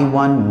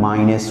y1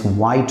 minus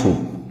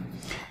y2.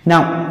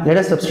 Now let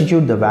us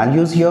substitute the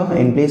values here.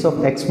 In place of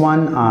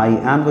x1 I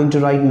am going to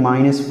write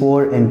minus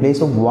 4. In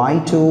place of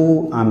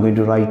y2 I'm going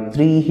to write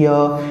 3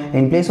 here.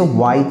 In place of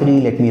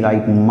y3 let me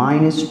write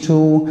minus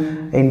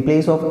 2. In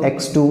place of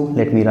x2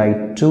 let me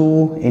write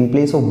 2. In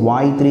place of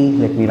y3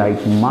 let me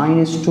write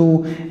minus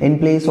 2. In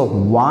place of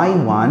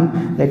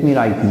y1 let me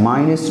write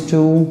minus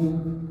 2.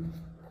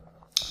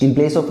 In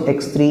place of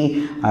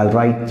x3 I'll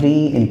write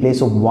 3. In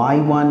place of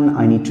y1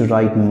 I need to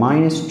write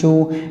minus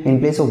 2. In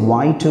place of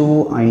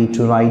y2 I need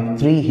to write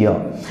 3 here.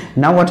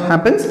 Now what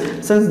happens,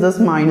 since this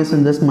minus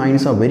and this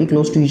minus are very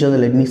close to each other,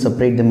 let me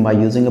separate them by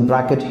using a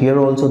bracket. Here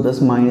also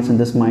this minus and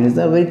this minus,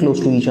 they are very close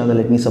to each other.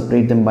 Let me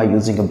separate them by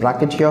using a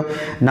bracket here.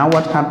 Now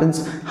what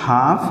happens,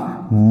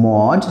 half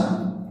mod,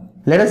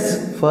 let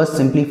us first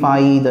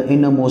simplify the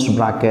innermost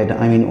bracket.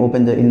 I mean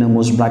open the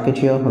innermost bracket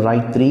here,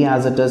 write 3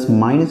 as it is,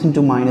 minus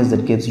into minus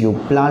that gives you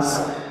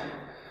plus,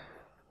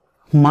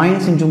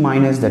 minus into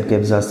minus that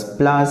gives us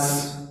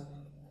plus,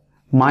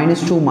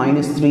 minus 2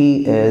 minus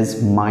 3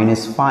 is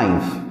minus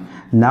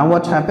 5. Now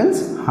what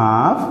happens,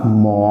 half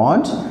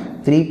mod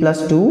 3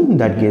 plus 2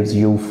 that gives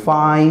you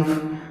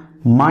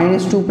 5,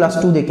 minus 2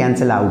 plus 2 they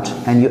cancel out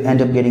and you end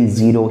up getting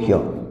 0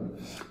 here.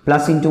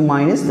 Plus into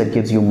minus that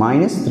gives you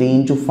minus, 3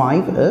 into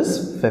 5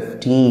 is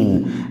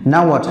 15.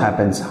 Now what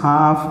happens,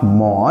 half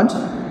mod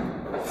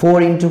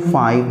 4 into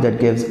 5 that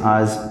gives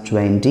us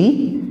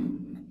 20.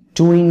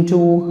 2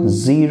 into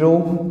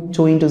 0,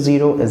 2 into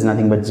 0 is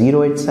nothing but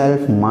 0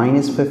 itself,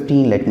 minus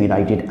 15. Let me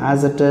write it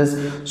as it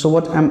is. So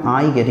what am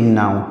I getting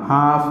now,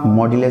 half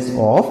modulus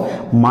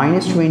of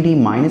minus 20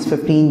 minus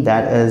 15,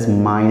 that is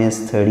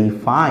minus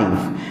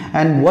 35.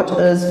 And what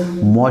is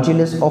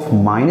modulus of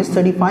minus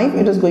 35?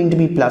 It is going to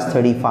be plus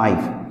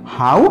 35.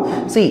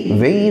 How? See,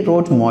 we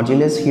wrote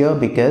modulus here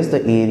because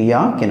the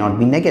area cannot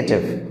be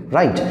negative,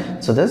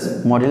 right? So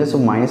this modulus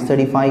of minus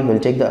 35 will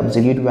take the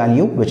absolute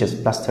value, which is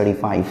plus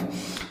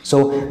 35.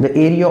 So the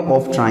area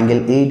of triangle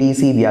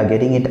ADC, we are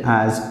getting it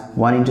as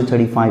 1 into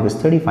 35 is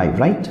 35,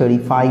 right?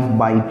 35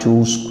 by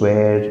 2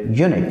 square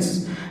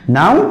units.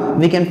 Now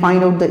we can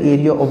find out the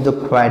area of the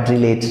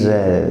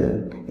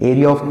quadrilateral.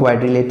 Area of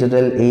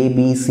quadrilateral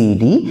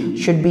ABCD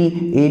should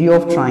be area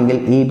of triangle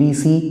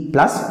ABC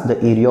plus the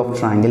area of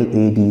triangle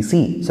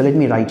ADC. So let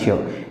me write here,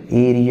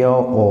 area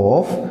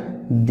of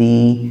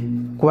the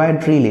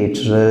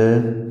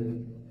quadrilateral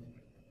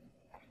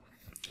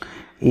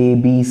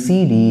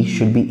ABCD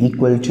should be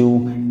equal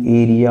to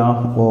area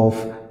of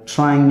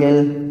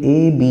triangle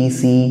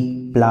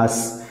ABC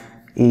plus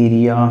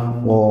area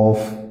of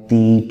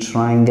the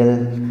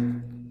triangle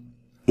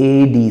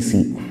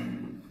ADC.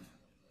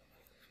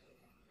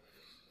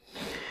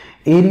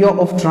 Area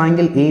of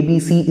triangle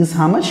ABC is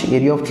how much?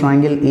 Area of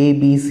triangle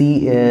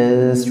ABC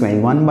is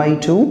 21 by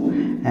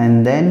 2,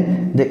 and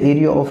then the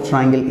area of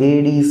triangle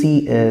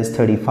ADC is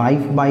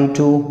 35 by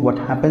 2. What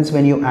happens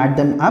when you add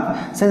them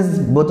up? Since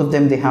both of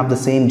them they have the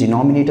same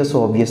denominator,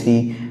 so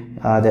obviously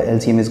the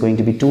LCM is going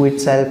to be 2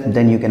 itself.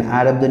 Then you can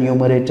add up the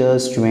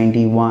numerators,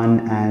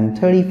 21 and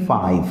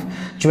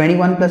 35.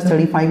 21 plus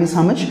 35 is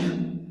how much?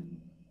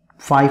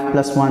 5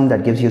 plus 1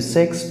 that gives you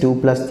 6, 2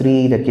 plus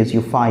 3 that gives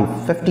you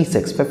 5,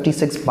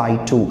 56 by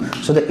 2.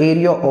 So the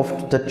area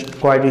of the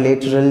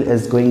quadrilateral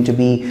is going to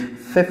be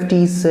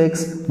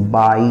 56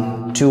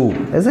 by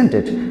 2, isn't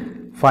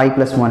it? 5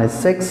 plus 1 is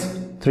 6,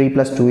 3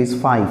 plus 2 is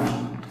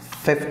 5,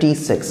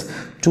 56.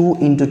 2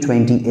 into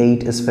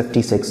 28 is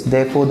 56.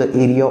 Therefore, the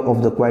area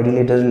of the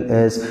quadrilateral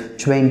is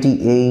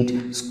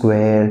 28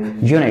 square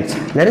units.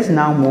 Let us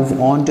now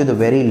move on to the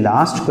very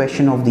last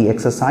question of the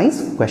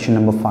exercise, question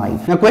number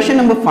 5. Now, question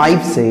number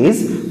 5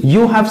 says,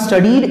 you have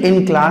studied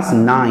in class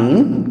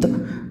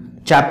 9,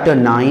 chapter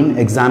 9,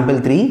 example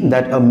 3,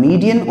 that a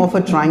median of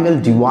a triangle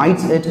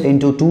divides it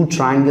into two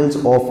triangles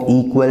of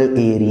equal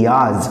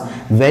areas.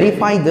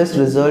 Verify this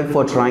result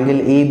for triangle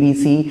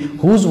ABC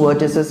whose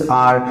vertices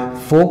are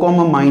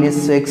 4,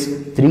 minus 6,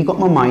 3,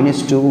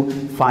 minus 2,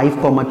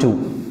 5,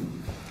 2.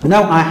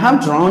 Now I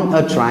have drawn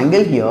a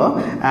triangle here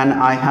and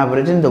I have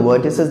written the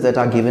vertices that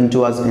are given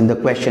to us in the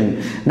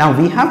question. Now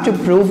we have to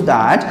prove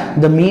that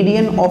the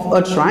median of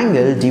a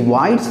triangle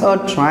divides a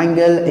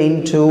triangle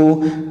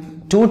into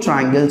two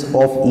triangles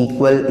of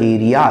equal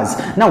areas.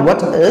 Now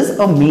what is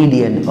a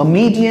median? A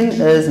median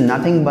is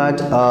nothing but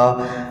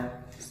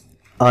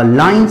a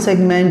line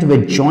segment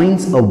which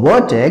joins a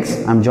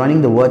vertex. I'm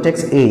joining the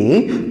vertex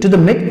A to the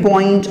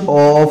midpoint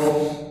of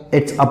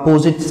its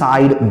opposite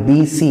side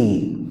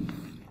BC.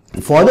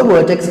 For the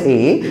vertex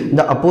A,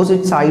 the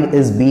opposite side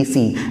is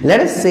BC. Let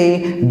us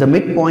say the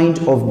midpoint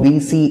of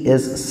BC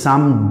is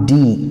some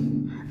D.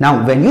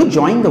 Now, when you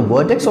join the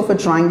vertex of a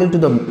triangle to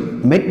the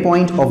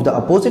midpoint of the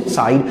opposite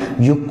side,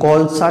 you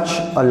call such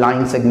a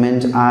line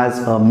segment as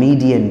a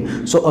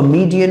median. So, a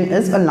median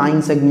is a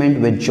line segment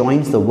which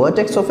joins the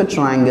vertex of a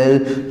triangle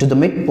to the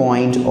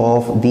midpoint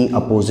of the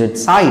opposite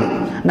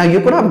side. Now, you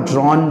could have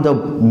drawn the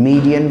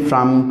median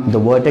from the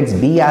vertex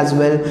B as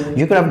well.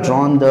 You could have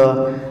drawn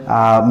the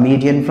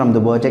median from the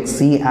vertex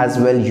C as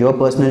well, your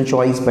personal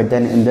choice, but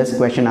then in this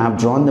question I have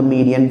drawn the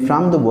median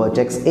from the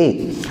vertex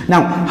A.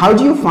 Now, how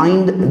do you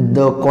find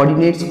the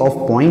coordinates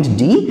of point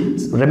D?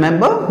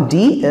 Remember,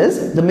 D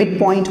is the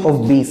midpoint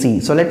of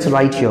BC. So let's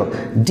write here,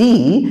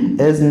 D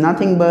is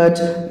nothing but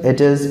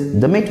it is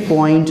the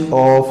midpoint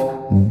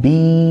of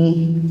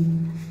B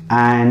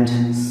and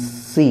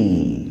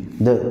C.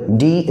 The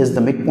D is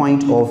the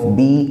midpoint of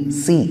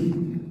BC.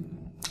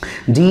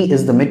 D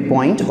is the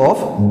midpoint of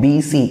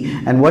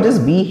BC. And what is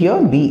B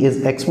here? B is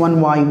x1,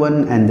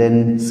 y1, and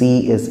then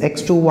C is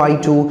x2,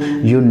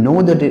 y2. You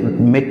know the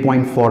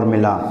midpoint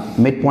formula.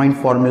 Midpoint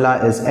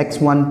formula is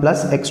x1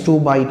 plus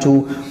x2 by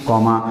 2,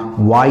 comma,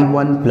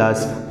 y1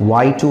 plus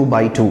y2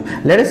 by 2.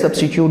 Let us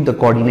substitute the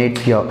coordinate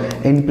here.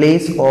 In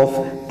place of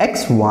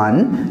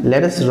x1,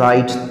 let us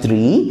write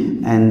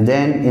 3, and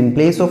then in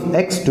place of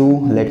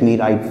x2, let me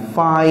write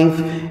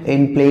 5.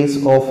 In place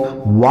of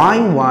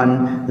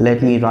y1,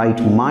 let me write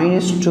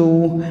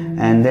 -2,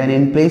 and then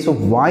in place of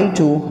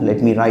y2,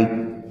 let me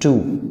write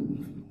 2.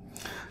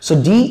 So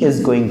D is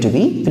going to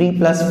be 3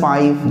 plus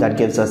 5, that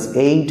gives us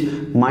 8,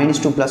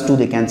 -2 plus 2,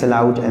 they cancel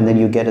out, and then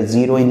you get a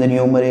 0 in the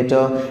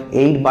numerator.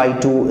 8 by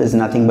 2 is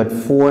nothing but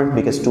 4,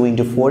 because 2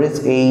 into 4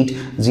 is 8,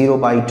 0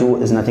 by 2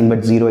 is nothing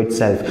but 0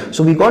 itself.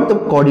 So we got the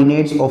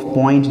coordinates of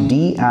point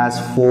D as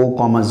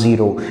 4,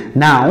 0.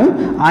 Now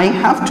I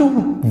have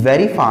to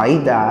verify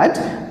that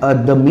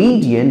the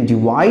median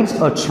divides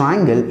a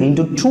triangle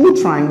into two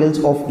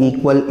triangles of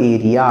equal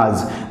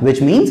areas,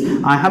 which means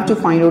I have to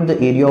find out the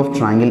area of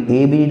triangle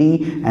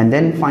ABD and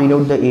then find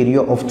out the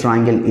area of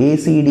triangle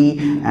ACD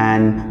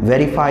and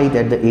verify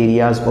that the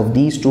areas of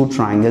these two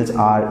triangles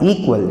are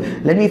equal.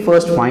 Let me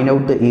first find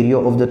out the area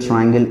of the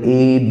triangle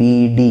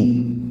ABD.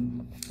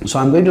 So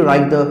I'm going to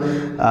write the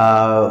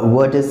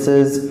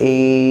vertices A,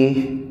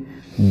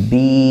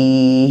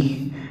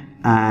 B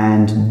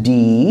and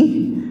D.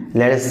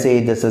 Let us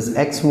say this is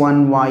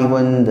x1,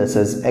 y1, this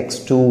is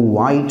x2,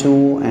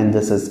 y2, and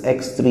this is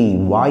x3,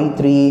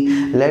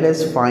 y3. Let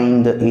us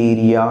find the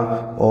area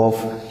of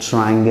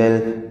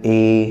triangle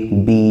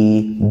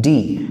ABD.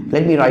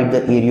 Let me write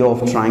the area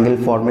of triangle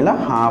formula,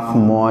 half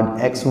mod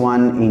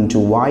x1 into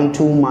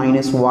y2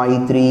 minus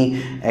y3,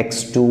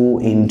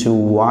 x2 into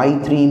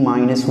y3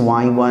 minus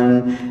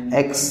y1,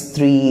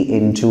 x3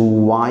 into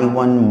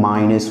y1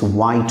 minus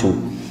y2.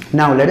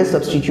 Now let us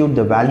substitute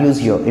the values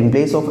here. In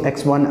place of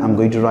x1, I'm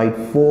going to write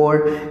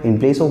 4. In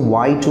place of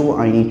y2,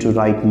 I need to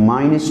write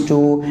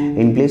 -2.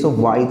 In place of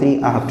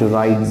y3, I have to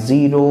write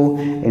 0.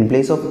 In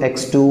place of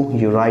x2,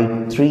 you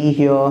write 3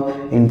 here.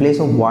 In place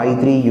of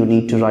y3, you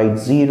need to write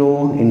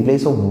 0. In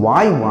place of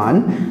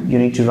y1, you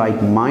need to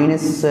write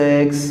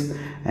 -6.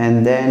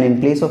 And then in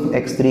place of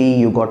x3,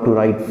 you got to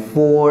write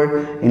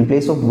 4. In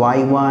place of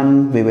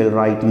y1, we will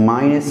write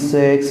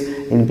 -6.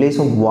 In place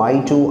of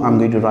y2, I'm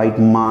going to write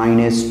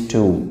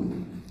 -2.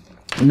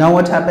 Now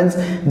what happens,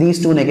 these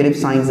two negative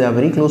signs, they are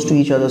very close to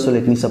each other, so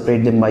let me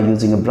separate them by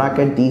using a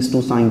bracket. These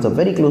two signs are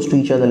very close to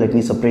each other, let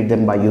me separate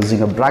them by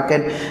using a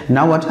bracket.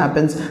 Now what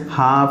happens,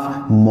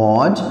 half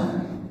mod,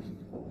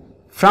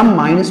 from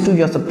 -2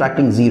 you are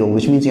subtracting 0,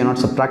 which means you are not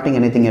subtracting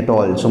anything at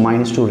all, so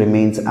 -2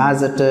 remains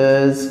as it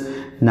is.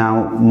 Now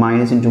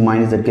minus into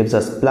minus, that gives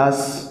us plus,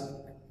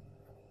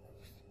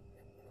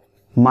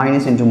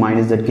 minus into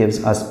minus, that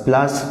gives us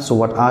plus. So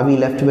what are we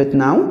left with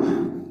now?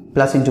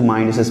 Plus into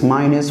minus is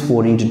minus,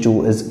 4 into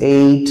 2 is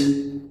 8,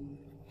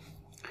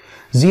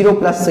 0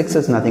 plus 6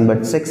 is nothing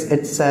but 6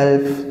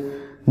 itself,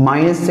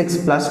 -6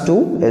 plus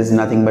 2 is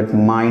nothing but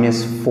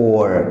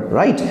 -4,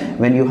 right?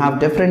 When you have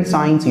different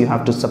signs, you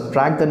have to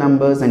subtract the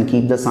numbers and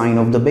keep the sign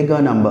of the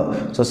bigger number.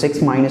 So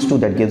 6 minus 2,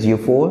 that gives you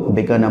 4,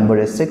 bigger number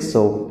is 6,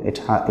 so it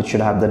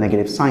should have the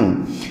negative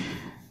sign,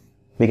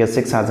 because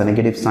 6 has a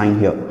negative sign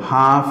here.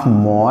 Half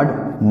mod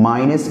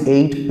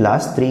 -8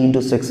 plus 3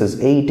 into 6 is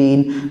 18,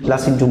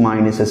 plus into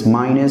minus is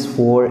minus,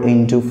 4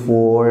 into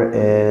 4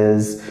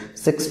 is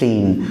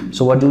 16.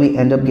 So what do we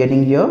end up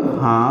getting here?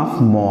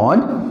 Half mod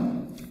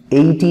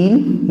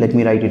 18, let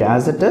me write it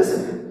as it is,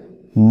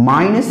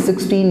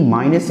 -16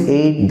 minus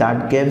 8,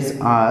 that gives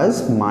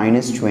us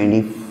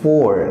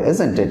 -24,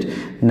 isn't it?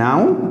 Now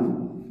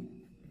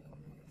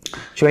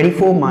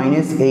 24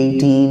 minus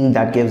 18,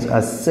 that gives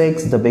us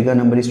 6. The bigger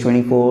number is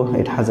 24.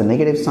 It has a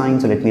negative sign,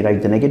 so let me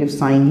write the negative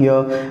sign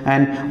here.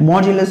 And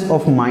modulus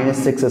of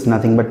 -6 is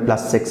nothing but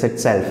 +6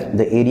 itself.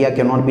 The area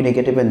cannot be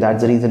negative, and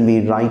that's the reason we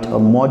write a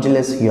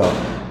modulus here.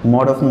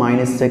 Mod of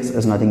minus 6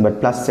 is nothing but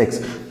plus 6.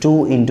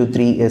 2 into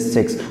 3 is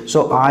 6.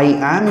 So I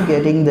am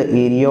getting the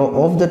area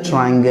of the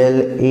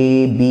triangle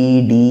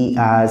ABD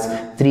as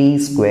 3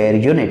 square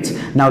units.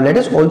 Now let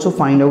us also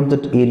find out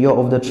the area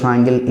of the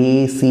triangle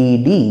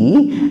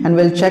ACD, and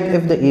we'll check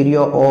if the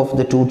area of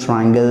the two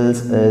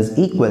triangles is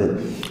equal.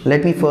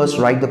 Let me first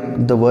write the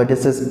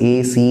vertices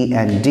A, C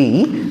and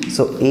D.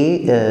 So A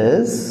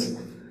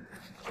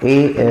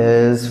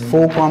is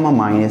 4 comma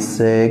minus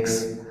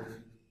 6,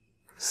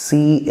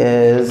 C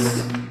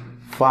is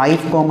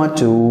 5 comma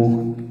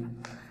 2,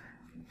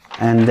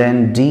 and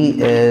then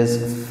D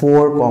is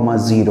 4 comma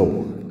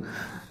 0.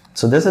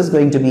 So this is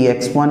going to be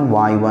x1,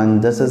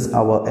 y1, this is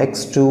our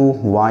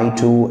x2,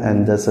 y2,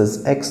 and this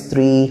is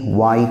x3,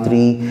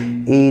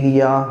 y3.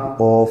 Area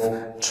of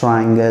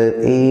triangle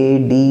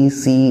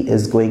ADC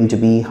is going to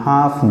be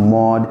half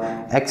mod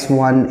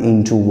x1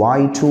 into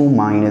y2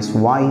 minus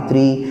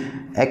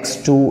y3,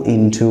 x2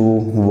 into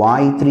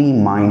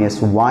y3 minus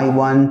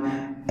y1,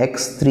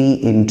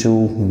 x3 into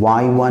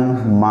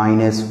y1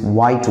 minus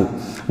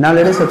y2. Now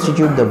let us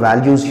substitute the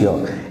values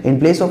here. In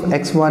place of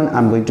x1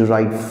 I'm going to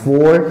write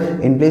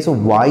 4, in place of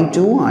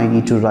y2 I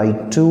need to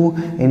write 2,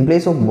 in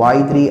place of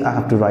y3 I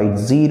have to write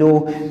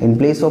 0, in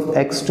place of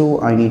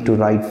x2 I need to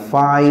write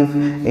 5,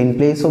 in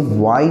place of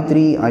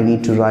y3 I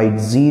need to write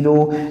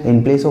 0,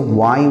 in place of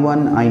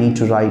y1 I need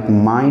to write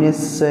minus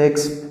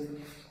 6,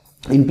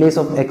 in place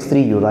of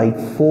x3 you write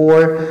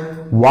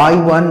 4,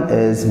 y1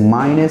 is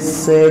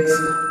minus 6,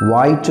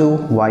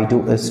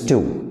 y2 is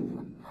 2.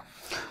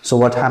 So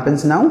what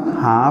happens now?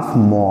 Half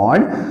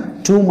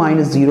mod 2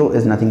 minus 0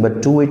 is nothing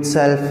but 2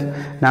 itself.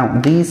 Now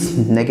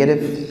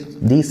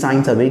these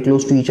signs are very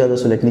close to each other,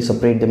 so let me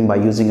separate them by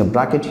using a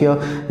bracket here.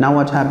 Now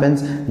what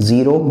happens?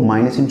 0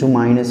 minus into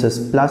minus is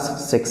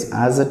plus 6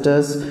 as it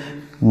is.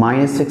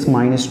 Minus 6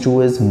 minus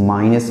 2 is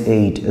minus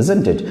 8,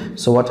 isn't it?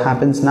 So what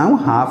happens now?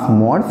 Half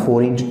mod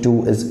 4 into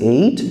 2 is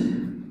 8.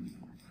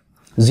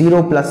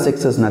 0 plus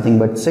 6 is nothing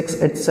but 6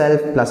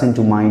 itself, plus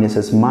into minus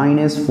is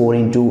minus, 4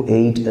 into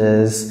 8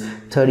 is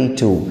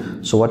 32.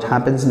 So what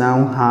happens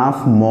now?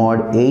 Half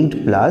mod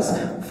 8 plus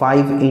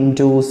 5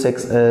 into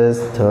 6 is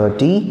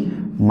 30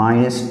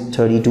 minus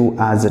 32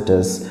 as it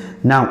is.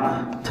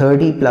 Now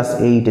 30 plus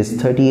 8 is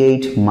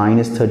 38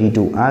 minus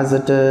 32 as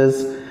it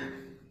is.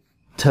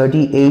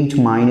 38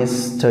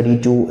 minus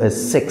 32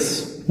 is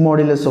 6.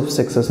 Modulus of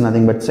 6 is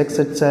nothing but 6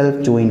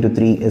 itself. 2 into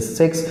 3 is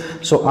 6.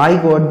 So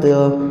I got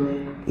the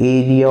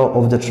area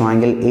of the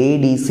triangle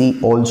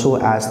ADC also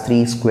as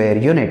 3 square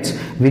units.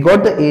 We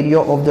got the area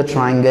of the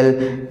triangle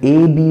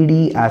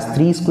ABD as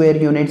 3 square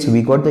units.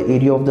 We got the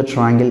area of the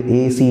triangle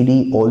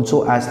ACD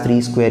also as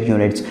 3 square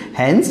units.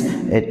 Hence,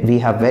 we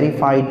have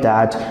verified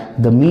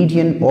that the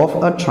median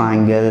of a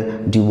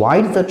triangle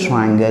divides the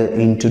triangle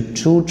into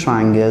two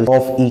triangles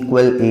of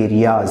equal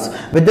areas.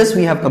 With this,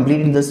 we have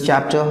completed this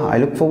chapter. I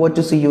look forward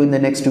to see you in the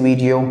next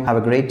video. Have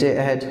a great day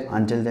ahead.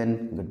 Until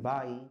then,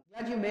 goodbye.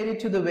 Glad you made it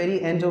to the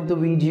very end of the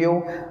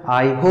video.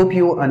 I hope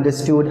you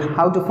understood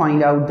how to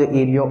find out the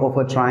area of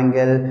a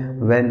triangle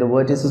when the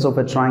vertices of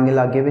a triangle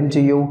are given to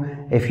you.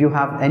 If you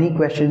have any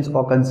questions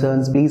or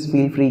concerns, please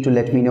feel free to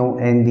let me know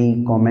in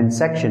the comment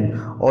section.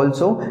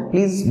 Also,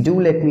 please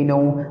do let me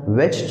know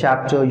which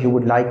chapter you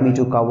would like me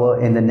to cover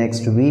in the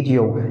next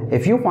video.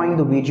 If you find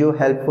the video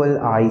helpful,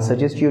 I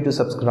suggest you to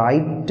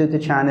subscribe to the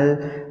channel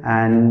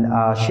and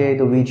share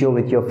the video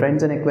with your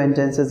friends and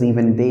acquaintances.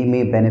 Even they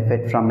may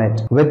benefit from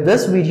it. With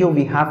this video,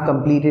 we have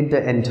completed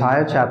the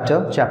entire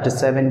chapter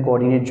 7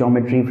 coordinate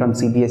geometry from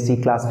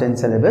Cbse class 10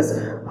 syllabus.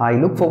 I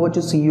look forward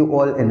to see you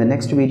all in the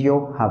next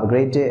video. Have a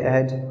great day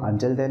ahead.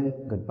 Until then,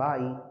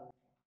 goodbye.